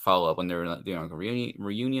it like follow up when they were doing like a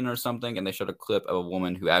reunion or something, and they showed a clip of a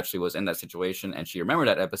woman who actually was in that situation, and she remembered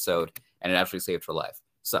that episode, and it actually saved her life.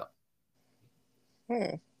 So,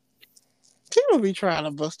 People be trying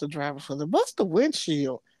to bust the driver for bust the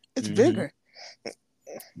windshield. It's bigger.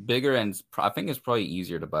 Bigger, and I think it's probably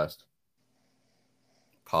easier to bust.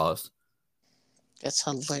 Pause. That's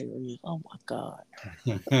hilarious. Oh my god.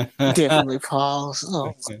 Definitely pause.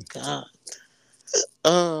 Oh my god.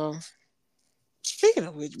 Speaking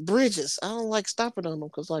of which, bridges. I don't like stopping on them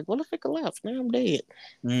because, like, what if it collapse? Now I'm dead.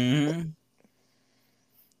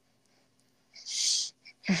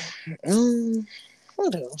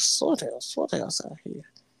 What else? What else out here?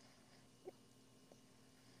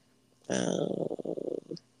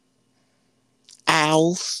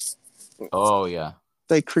 Owls. Oh yeah.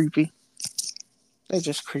 They creepy. They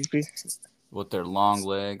just creepy. With their long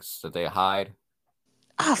legs that they hide.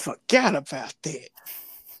 I forgot about that.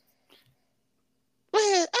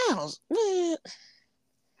 Man, owls. Man.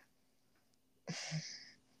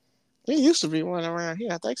 There used to be one around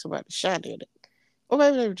here. I think somebody shot at it. Or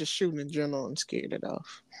maybe they were just shooting in general and scared it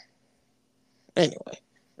off. Anyway,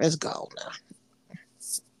 let's go now.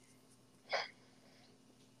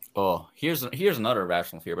 Oh, here's another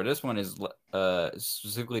irrational fear, but this one is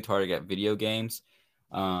specifically targeted at video games.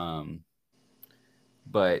 But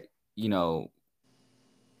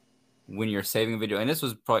when you're saving a video, and this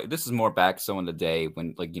is more back so in the day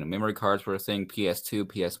when memory cards were a thing, PS2,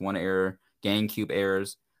 PS1 era, GameCube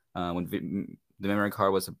eras, when the memory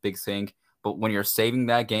card was a big thing. But when you're saving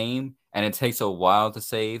that game and it takes a while to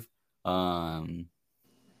save,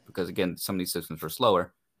 because again some of these systems were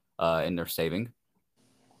slower in their saving.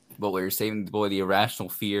 But when you're saving, the irrational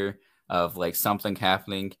fear of like something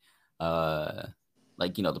happening, the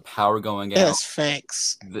power going out. That's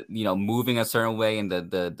facts. Moving a certain way and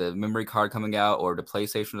the memory card coming out, or the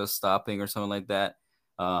PlayStation just stopping or something like that.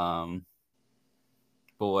 And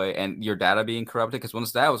your data being corrupted, because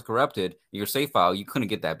once that was corrupted, your save file, you couldn't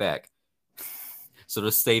get that back. So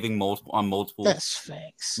just saving multiple. That's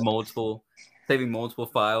facts. Saving multiple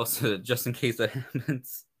files just in case that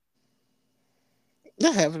happens.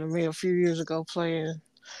 That happened to me a few years ago playing.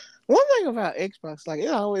 One thing about Xbox, like, it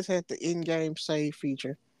always had the in-game save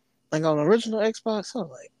feature. Like on the original Xbox, I was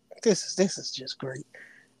like, this is just great.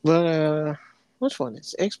 But which one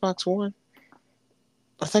is it? Xbox One?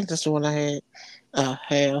 I think that's the one I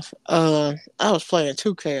have. I was playing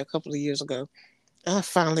 2K a couple of years ago. I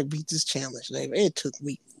finally beat this challenge, David. It took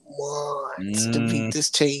me months to beat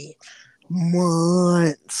this team.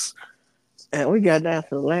 Months. And we got down to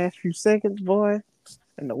the last few seconds, boy.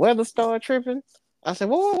 And the weather started tripping. I said,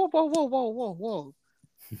 whoa. Because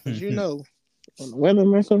when the weather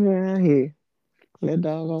mess up around here, that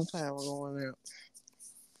doggone power going out.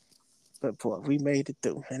 But boy, we made it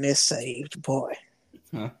through. And it saved, boy.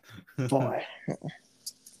 Boy.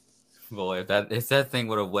 Boy, if that thing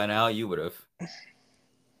would have went out, you would have.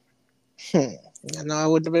 I know I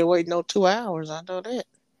wouldn't have been waiting no 2 hours. I know that.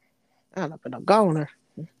 I'd have been a goner.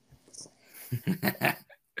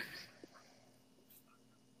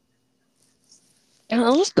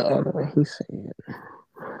 What's the other way he said?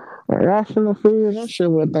 Irrational fears. I'm sure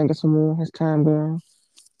we'll think of some more as time goes.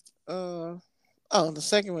 The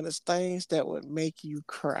second one is things that would make you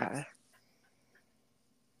cry.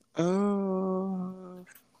 I don't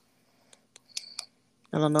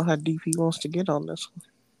know how deep he wants to get on this one.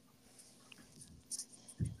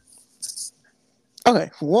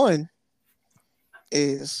 Okay, one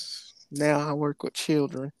is now I work with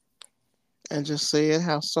children. And just saying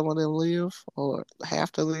how some of them live or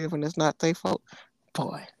have to live and it's not their fault.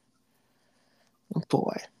 Boy,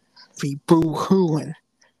 be boo-hooing.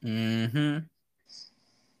 The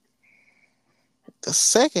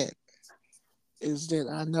second is that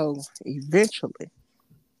I know eventually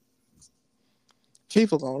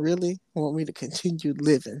people gonna really want me to continue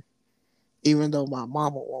living, even though my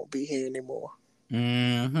mama won't be here anymore.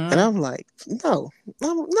 And I'm like, no.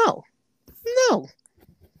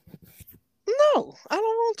 No, I don't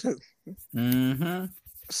want to.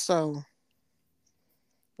 So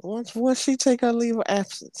once she take her leave of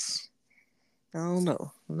absence, I don't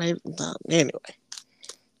know. Maybe not. Anyway,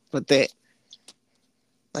 but that,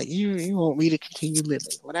 like, you want me to continue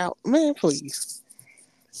living without, man, please.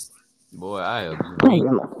 Boy, I I agree.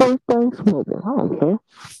 got my first thing smoking. I don't care.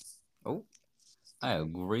 Oh, I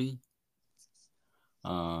agree.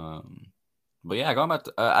 Um, but yeah, going back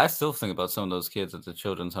to, I still think about some of those kids at the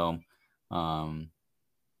children's home. Um,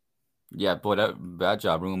 yeah, boy, that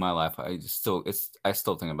job ruined my life. I still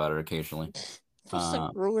think about it occasionally. What's that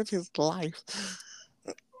Uh, ruined his life?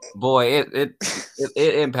 boy, it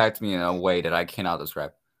impacts me in a way that I cannot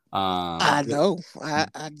describe. I know.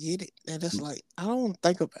 I get it. And it's like, I don't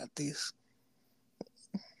think about this.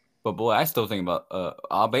 But boy, I still think about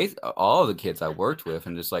all the kids I worked with,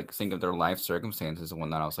 and just like think of their life circumstances and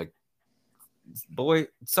whatnot. I was like, boy,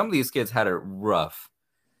 some of these kids had it rough.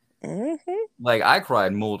 Mm-hmm. Like I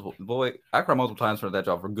cried multiple times for that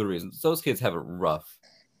job for good reasons. Those kids have it rough.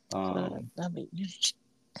 Um, I mean, you just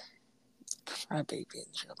cry baby in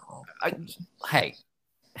general. I hey,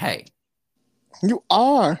 hey, You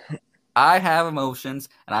are. I have emotions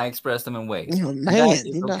and I express them in ways, You're a and that man.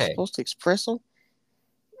 is You're not okay, supposed to express them.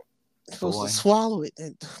 You're supposed to boy. swallow it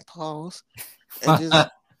and pause and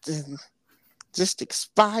and just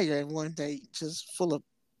expire in one day, just full of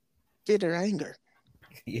bitter anger.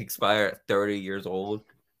 He expired at 30 years old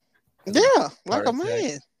because of a Yeah, like heart a attack.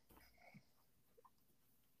 man.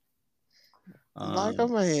 Like a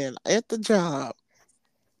Um, man at the job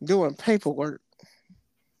doing paperwork.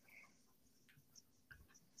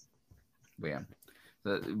 but yeah,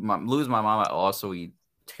 losing my mom would also be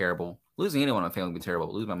terrible. Losing anyone in my family would be terrible.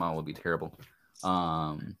 But losing my mom would be terrible.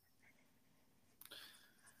 Um,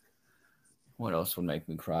 what else would make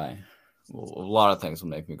me cry? Well, a lot of things would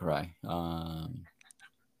make me cry. I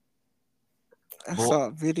Well, saw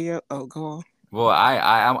a video. Oh, go on. well,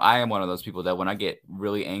 I am one of those people that when I get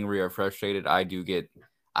really angry or frustrated, I do get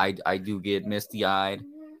misty eyed,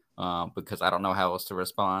 because I don't know how else to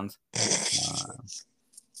respond.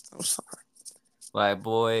 I'm sorry. Like,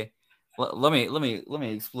 boy, let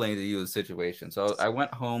me explain to you the situation. So I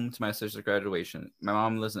went home to my sister's graduation. My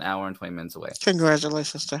mom lives an hour and 20 minutes away.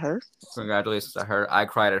 Congratulations to her. Congratulations to her. I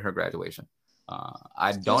cried at her graduation.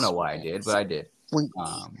 I don't know That's why I did, but I did. sweet.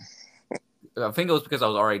 Um, I think it was because I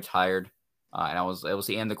was already tired, and it was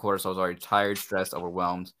the end of the quarter, so I was already tired, stressed,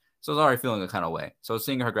 overwhelmed. So I was already feeling a kind of way. So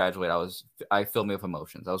seeing her graduate, I filled me with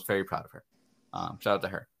emotions. I was very proud of her. Shout out to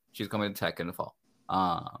her. She's coming to tech in the fall.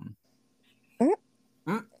 Um, Mm,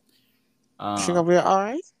 mm, she um, gonna be all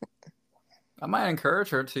right. I might encourage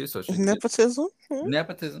her too, so she can get Nepotism. Mm.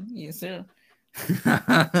 nepotism. Yes, sir.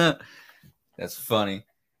 That's funny.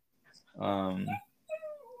 Um,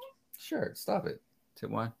 sure, stop it.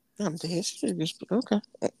 Tip one. I'm dead serious, but okay.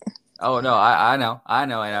 Oh no, I know, and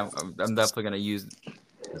I'm definitely gonna use.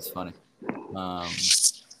 That's funny. Um.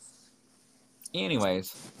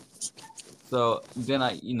 Anyways, so then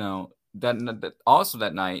also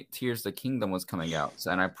that night, Tears of the Kingdom was coming out,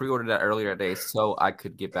 so, and I pre-ordered that earlier that day so I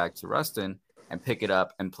could get back to Ruston and pick it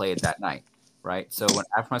up and play it that night, right? So when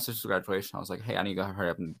after my sister's graduation, I was like, hey, I need to go hurry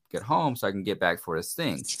up and get home so I can get back for this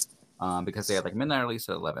thing, because they had like midnight release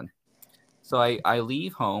at 11. So I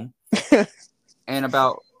leave home, and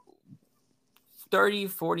about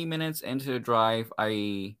 30-40 minutes into the drive,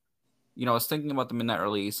 I was thinking about the midnight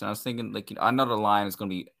release, and I was thinking, like, I know the line is going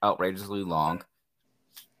to be outrageously long.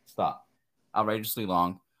 Stop. Outrageously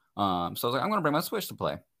long. So I was like, I'm going to bring my Switch to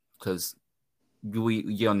play because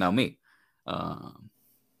you'll know me. Um,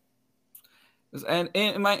 and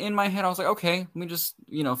in my head, I was like, okay, let me just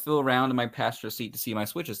feel around in my passenger seat to see my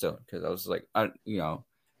Switch is doing, because I was like, let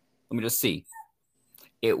me just see.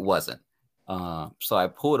 It wasn't. So I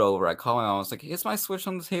pulled over. I called my mom. I was like, is my Switch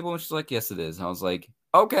on the table? And she's like, yes, it is. And I was like,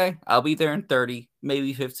 okay, I'll be there in 30,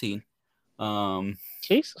 maybe 15.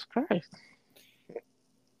 Jesus Christ.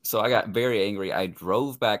 So I got very angry. I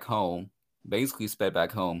drove back home, basically sped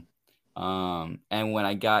back home. And when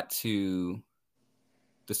I got to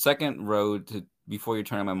the second road before you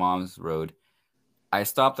turn on my mom's road, I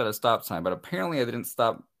stopped at a stop sign, but apparently I didn't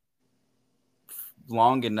stop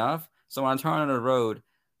long enough. So when I turned on the road,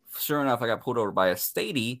 sure enough, I got pulled over by a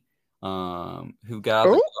statey, who got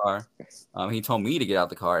out the Oh, car. He told me to get out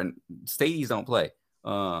the car, and stadies don't play.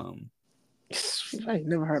 I ain't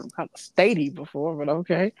never heard about a statey before, but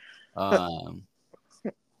okay. Um,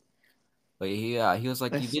 but yeah, he was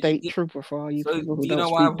like, A "You state did." trooper for all you So people who do you don't know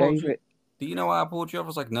why I speak pulled you? David. Do you know why I pulled you up? I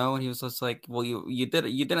was like, no, and he was just like, well, you did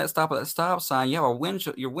it. You didn't stop at the stop sign. You have a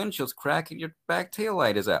windshield. Your windshield's cracked, and your back tail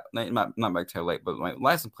light is out. Not back tail light, but my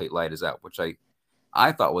license plate light is out, which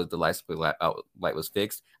I thought was the license plate light was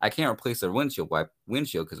fixed. I can't replace the windshield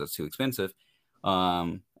because it's too expensive.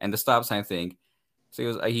 And the stop sign thing.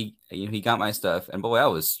 So he got my stuff, and boy, I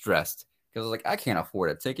was stressed because I was like, I can't afford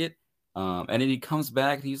a ticket. And then he comes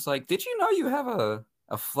back and he's like, did you know you have a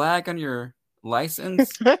flag on your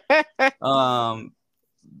license. Um,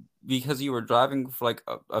 because you were driving for like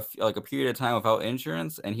a period of time without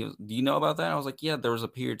insurance, and he was, do you know about that? I was like, yeah, there was a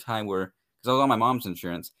period of time where, because I was on my mom's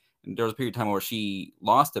insurance, and there was a period of time where she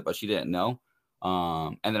lost it, but she didn't know.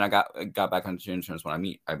 And then I got back onto insurance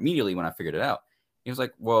when immediately when I figured it out. He was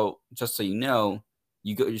like, well, just so you know,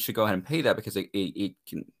 you should go ahead and pay that because it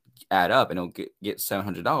can add up and it'll get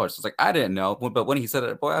 $700. It's like, I didn't know, but when he said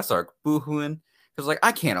it, boy, I started boohooing because like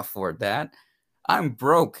I can't afford that. I'm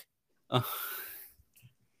broke.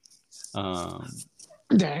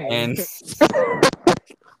 Dang. And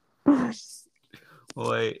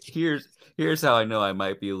boy, here's how I know I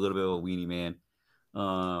might be a little bit of a weenie man.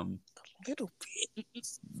 Um, Little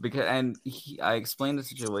because I explained the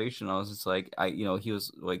situation. I was just like, he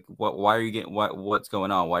was like, what? Why are you getting what's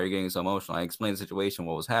going on? Why are you getting so emotional? I explained the situation,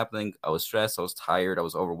 what was happening. I was stressed. I was tired. I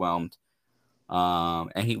was overwhelmed.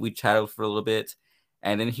 And we chatted for a little bit,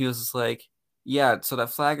 and then he was just like, yeah, so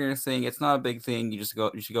that flagger thing, it's not a big thing. You should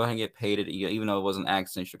go ahead and get paid. Even though it was an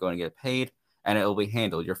accident, you should go ahead and get paid, and it'll be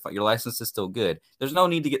handled. Your license is still good. There's no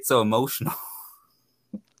need to get so emotional.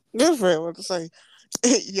 This friend want to say,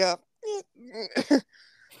 yeah.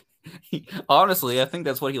 Honestly, I think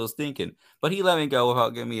that's what he was thinking, but he let me go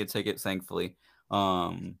without giving me a ticket, thankfully.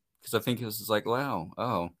 Because I think he was just like, wow,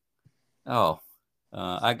 oh,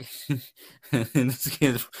 I this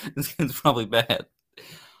kid's probably bad.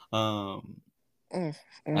 And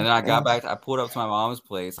then I got back. I pulled up to my mom's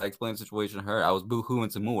place. I explained the situation to her. I was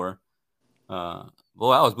boohooing some more. Well,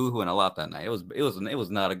 I was boohooing a lot that night. It was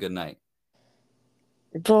not a good night.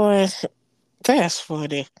 Boy, that's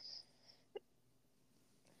funny.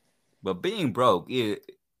 But being broke is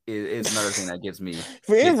another thing that gets me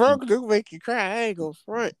Being broke do make you cry. I ain't gonna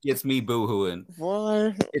front. gets me boohooing.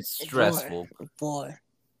 Boy, It's stressful. boy.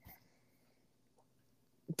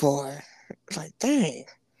 It's like, dang,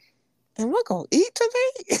 am I gonna eat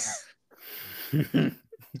today?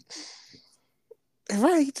 If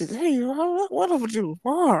I eat today, what am I do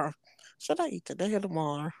tomorrow? Should I eat today or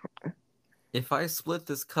tomorrow? If I split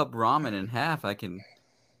this cup ramen in half, I can.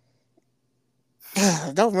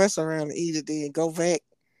 Don't mess around and eat it then. Go back.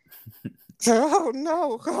 Oh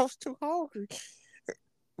no, I was too hungry.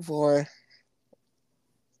 Boy.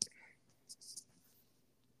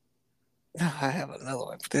 I have another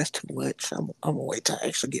one, but that's too much. I'm gonna wait till I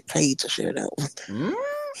actually get paid to share that one.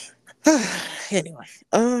 Anyway,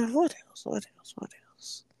 what else? What else? What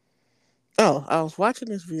else? Oh, I was watching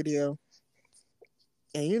this video,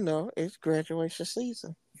 and you know, it's graduation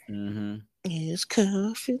season. Mm-hmm. It's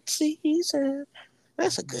cuffing season.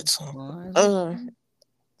 That's a good song.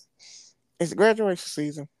 It's graduation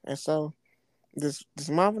season, and so this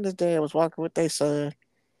mom and this dad was walking with their son,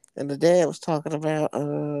 and the dad was talking about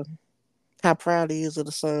how proud he is of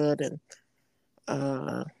the son, and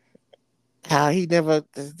uh how they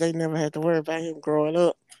never had to worry about him growing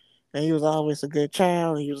up, and he was always a good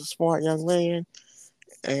child. He was a smart young man,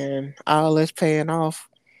 and all that's paying off,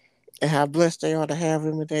 and how blessed they are to have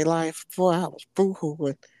him in their life. Boy, I was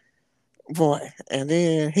boohooing, boy. And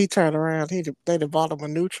then he turned around. They bought him a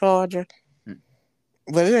new charger,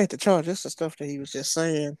 but it ain't the charger. It's the stuff that he was just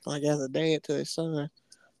saying, like as a dad to his son.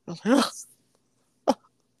 I was like,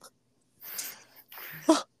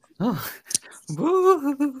 Oh. I'm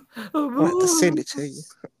gonna have to send it to you.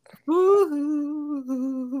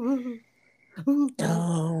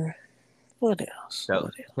 What else? So,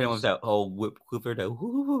 What him else? with that whole whipper.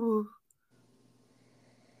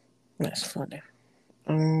 That's funny.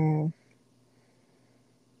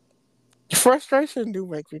 Frustration do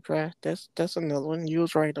make me cry. That's another one. You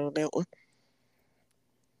was right on that one.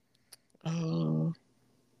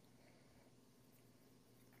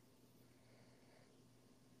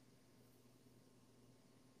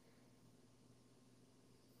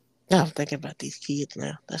 I'm thinking about these kids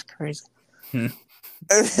now. That's crazy. Not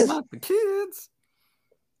the kids.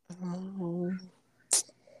 I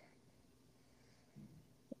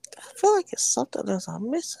feel like it's something else I'm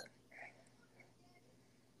missing.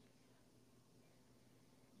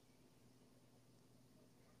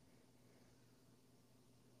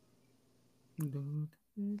 You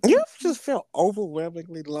ever just felt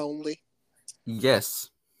overwhelmingly lonely? Yes.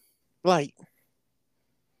 Like,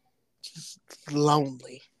 just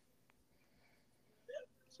lonely.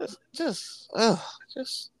 Just.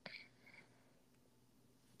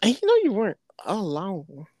 And you know you weren't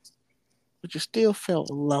alone, but you still felt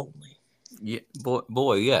lonely. Yeah,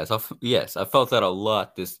 boy, yes, yes, I felt that a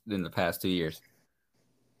lot in the past 2 years.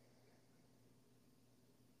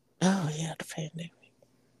 Oh yeah, the pandemic.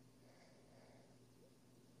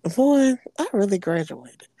 Boy, I really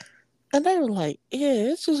graduated. And they were like,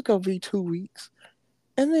 yeah, it's just gonna be 2 weeks.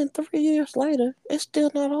 And then 3 years later, it's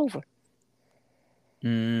still not over.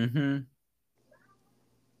 Mm-hmm.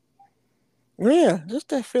 Yeah, just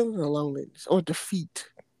that feeling of loneliness or defeat.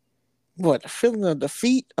 What, the feeling of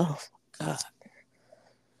defeat? Oh, God.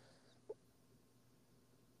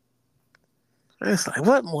 It's like,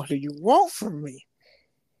 what more do you want from me?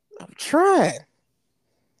 I'm trying.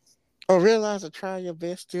 Or realize that trying your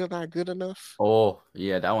best still not good enough. Oh,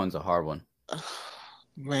 yeah, that one's a hard one.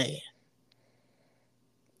 Man.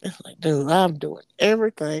 It's like, dude, I'm doing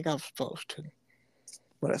everything I'm supposed to.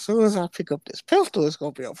 But as soon as I pick up this pistol, it's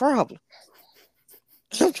going to be a problem.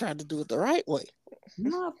 I'm trying to do it the right way.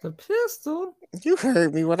 Not the pistol. You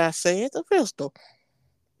heard me when I said the pistol.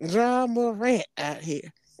 Drama rant out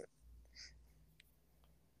here.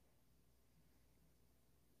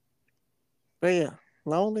 But yeah,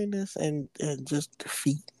 loneliness and just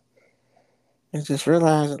defeat. And just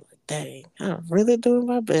realizing, like, dang, I'm really doing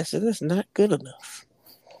my best and it's not good enough.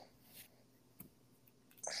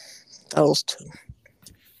 Those two.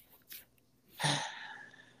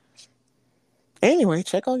 Anyway,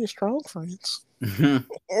 check on your strong friends.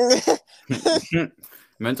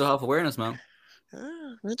 Mental health awareness month.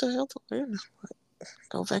 Mental health awareness.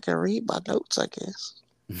 Go back and read my notes, I guess.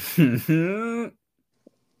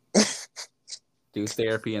 Do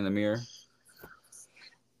therapy in the mirror.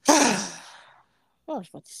 I was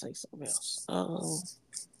about to say something else.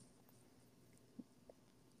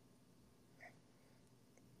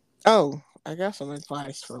 Oh, I got some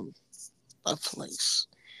advice from a place.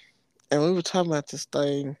 And we were talking about this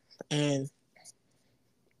thing, and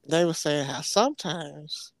they were saying how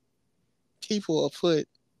sometimes people will put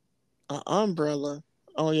an umbrella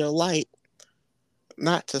on your light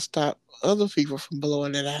not to stop other people from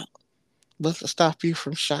blowing it out, but to stop you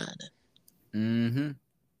from shining. Mm-hmm.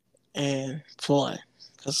 And boy,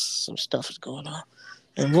 because some stuff is going on.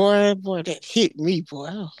 And boy, that hit me, boy.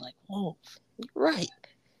 I was like, whoa, you're right.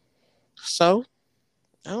 So,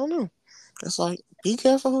 I don't know. It's like, be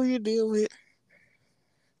careful who you deal with.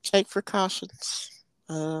 Take precautions.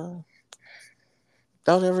 Don't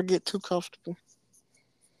ever get too comfortable.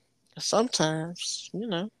 Sometimes, you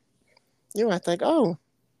might think, oh,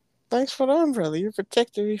 thanks for the umbrella. You're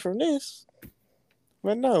protecting me from this.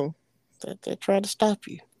 But no, they're trying to stop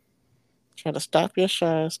you. Trying to stop your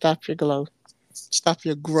shine, stop your glow, stop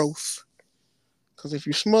your growth. Because if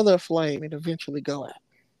you smother a flame, it eventually go out.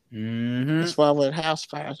 Mm-hmm. That's why with house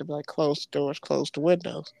fires, they be like, close the doors, close the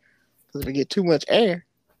windows. Because if you get too much air,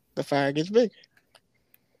 the fire gets bigger.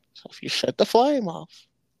 So if you shut the flame off,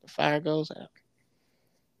 the fire goes out.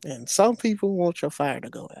 And some people want your fire to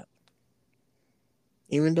go out.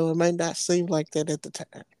 Even though it may not seem like that at the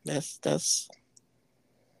time. That's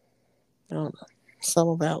I don't know.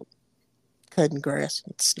 Something about cutting grass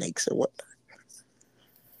and snakes and whatnot.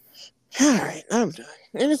 All right, I'm done.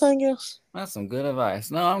 Anything else? That's some good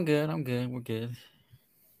advice. No, I'm good. I'm good. We're good.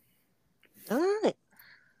 All right.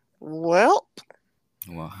 Well,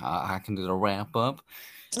 I can do the wrap up.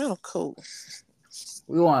 oh, cool.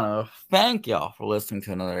 We want to thank y'all for listening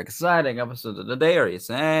to another exciting episode of the Darius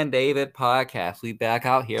and David podcast. We back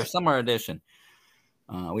out here, summer edition.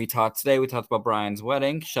 We talked about Bryan's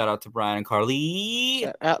wedding. Shout out to Bryan and KARLEEEE.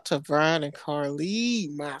 Shout out to Bryan and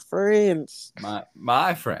KARLEEEE, my friends.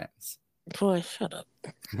 My friends. Boy, shut up.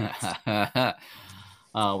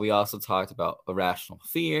 We also talked about irrational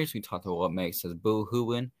fears. We talked about what makes us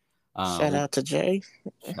boo-hooing. Shout out to Jay.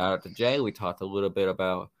 Shout out to Jay. We talked a little bit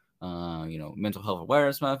about Mental Health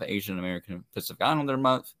Awareness Month, Asian American Pacific Islander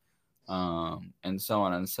Month, and so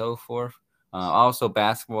on and so forth. Also,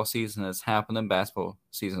 basketball season is happening. Basketball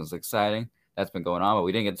season is exciting. That's been going on, but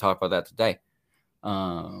we didn't get to talk about that today.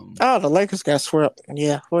 The Lakers got swept.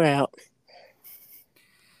 Yeah, we're out.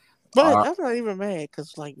 But I'm not even mad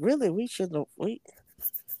because, really, we shouldn't have. We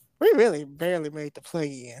really barely made the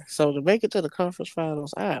play-in. So to make it to the conference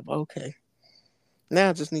finals, I'm okay. Now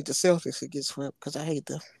I just need the Celtics to get swept because I hate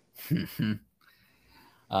them.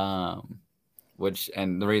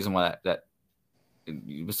 And the reason why that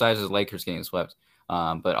besides the Lakers getting swept,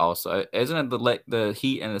 but also isn't it the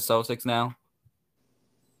Heat and the Celtics now?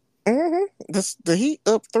 Mm-hmm. The Heat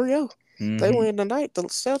up 3-0. Mm-hmm. They win tonight. The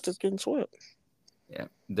Celtics getting swept. Yeah.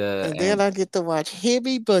 And then I get to watch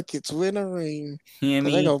Heavy Buckets win a ring.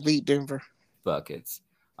 Because they're going to beat Denver. Buckets.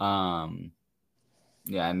 Yeah,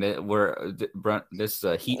 and this is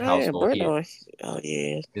a Heat household here. Oh,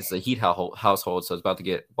 yeah. This is a Heat household, so it's about to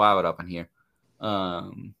get wild up in here. I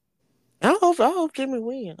hope Jimmy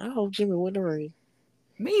win. I hope Jimmy win the ring.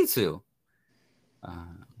 Me too.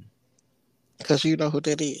 Because you know who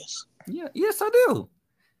that is. Yeah, yes, I do.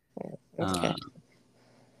 Okay.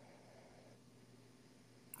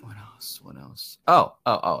 What else? What else? Oh,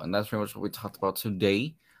 and that's pretty much what we talked about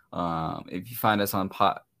today. If you find us on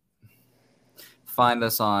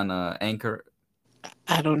Anchor.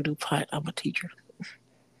 I don't do pot. I'm a teacher.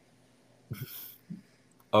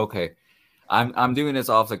 Okay, I'm doing this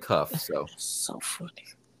off the cuff, so So funny.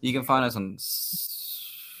 you can find us on.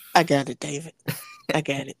 I got it, David. I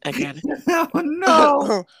got it. I got it. Oh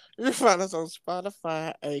no! You can find us on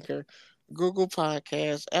Spotify, Anchor, Google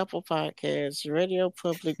Podcasts, Apple Podcasts, Radio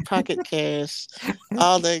Public, Pocket Casts,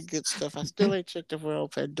 all that good stuff. I still ain't checked if we're on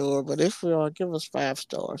Pandora, but if we are, give us 5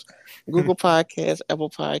 stars. Google Podcasts, Apple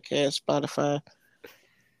Podcasts, Spotify,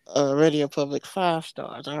 Radio Public, 5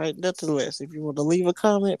 stars. All right, nothing less. If you want to leave a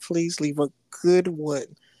comment, please leave a good one.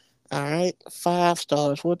 All right, 5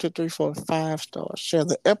 stars. 1, 2, 3, 4, 5 stars. Share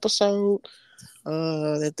the episode.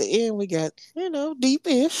 At the end, we got, deep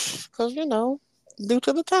ish, because, due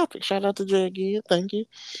to the topic. Shout out to Jay again. Thank you.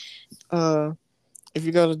 Uh, if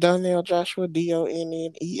you go to Donnell Joshua,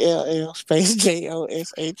 Donnell space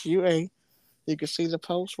Joshua, you can see the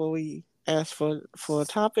post where we ask for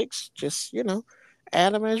topics. Just,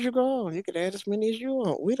 add them as you go on. You can add as many as you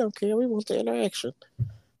want. We don't care. We want the interaction.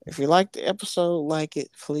 If you like the episode, like it,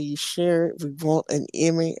 please share it. We want an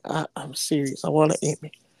Emmy. I'm serious. I want an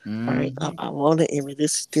Emmy. All right, I want an Emmy.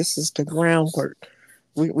 This is the groundwork.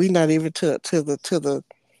 We not even to the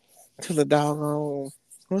doggone,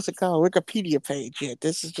 what's it called, Wikipedia page yet.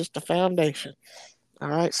 This is just the foundation. All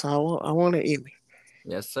right, so I want an Emmy.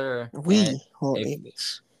 Yes, sir. We want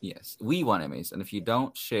Emmys. Yes, we want Emmys. And if you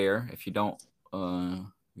don't share, if you don't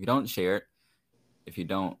share it, if you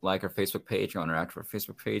don't like our Facebook page or interact with our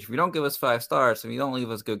Facebook page, if you don't give us 5 stars, if you don't leave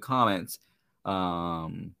us good comments,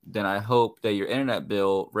 then I hope that your internet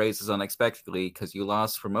bill raises unexpectedly because you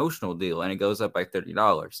lost a promotional deal and it goes up by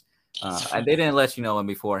 $30. And they didn't let you know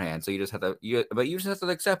beforehand, so you just have to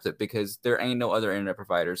accept it because there ain't no other internet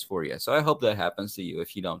providers for you. So I hope that happens to you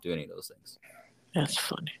if you don't do any of those things. That's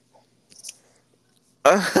funny.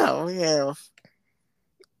 We have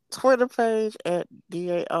Twitter page at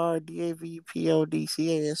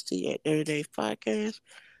DARDAVPODCAST at Everyday's Podcast.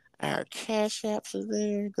 Our cash apps are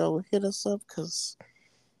there. Go hit us up because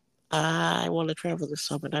I want to travel this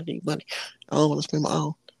summer and I need money. I don't want to spend my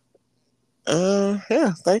own.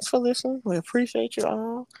 Yeah, thanks for listening. We appreciate you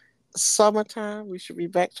all. Summertime, we should be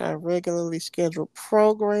back to our regularly scheduled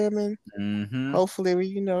programming. Mm-hmm. Hopefully,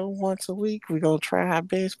 once a week. We're going to try our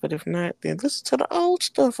best, but if not, then listen to the old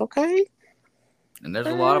stuff, okay? And there's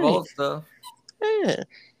a lot of old stuff. Yeah.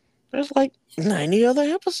 There's like 90 other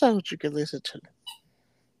episodes you can listen to.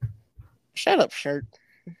 Shut up, shirt.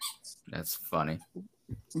 That's funny.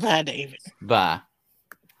 Bye, David. Bye.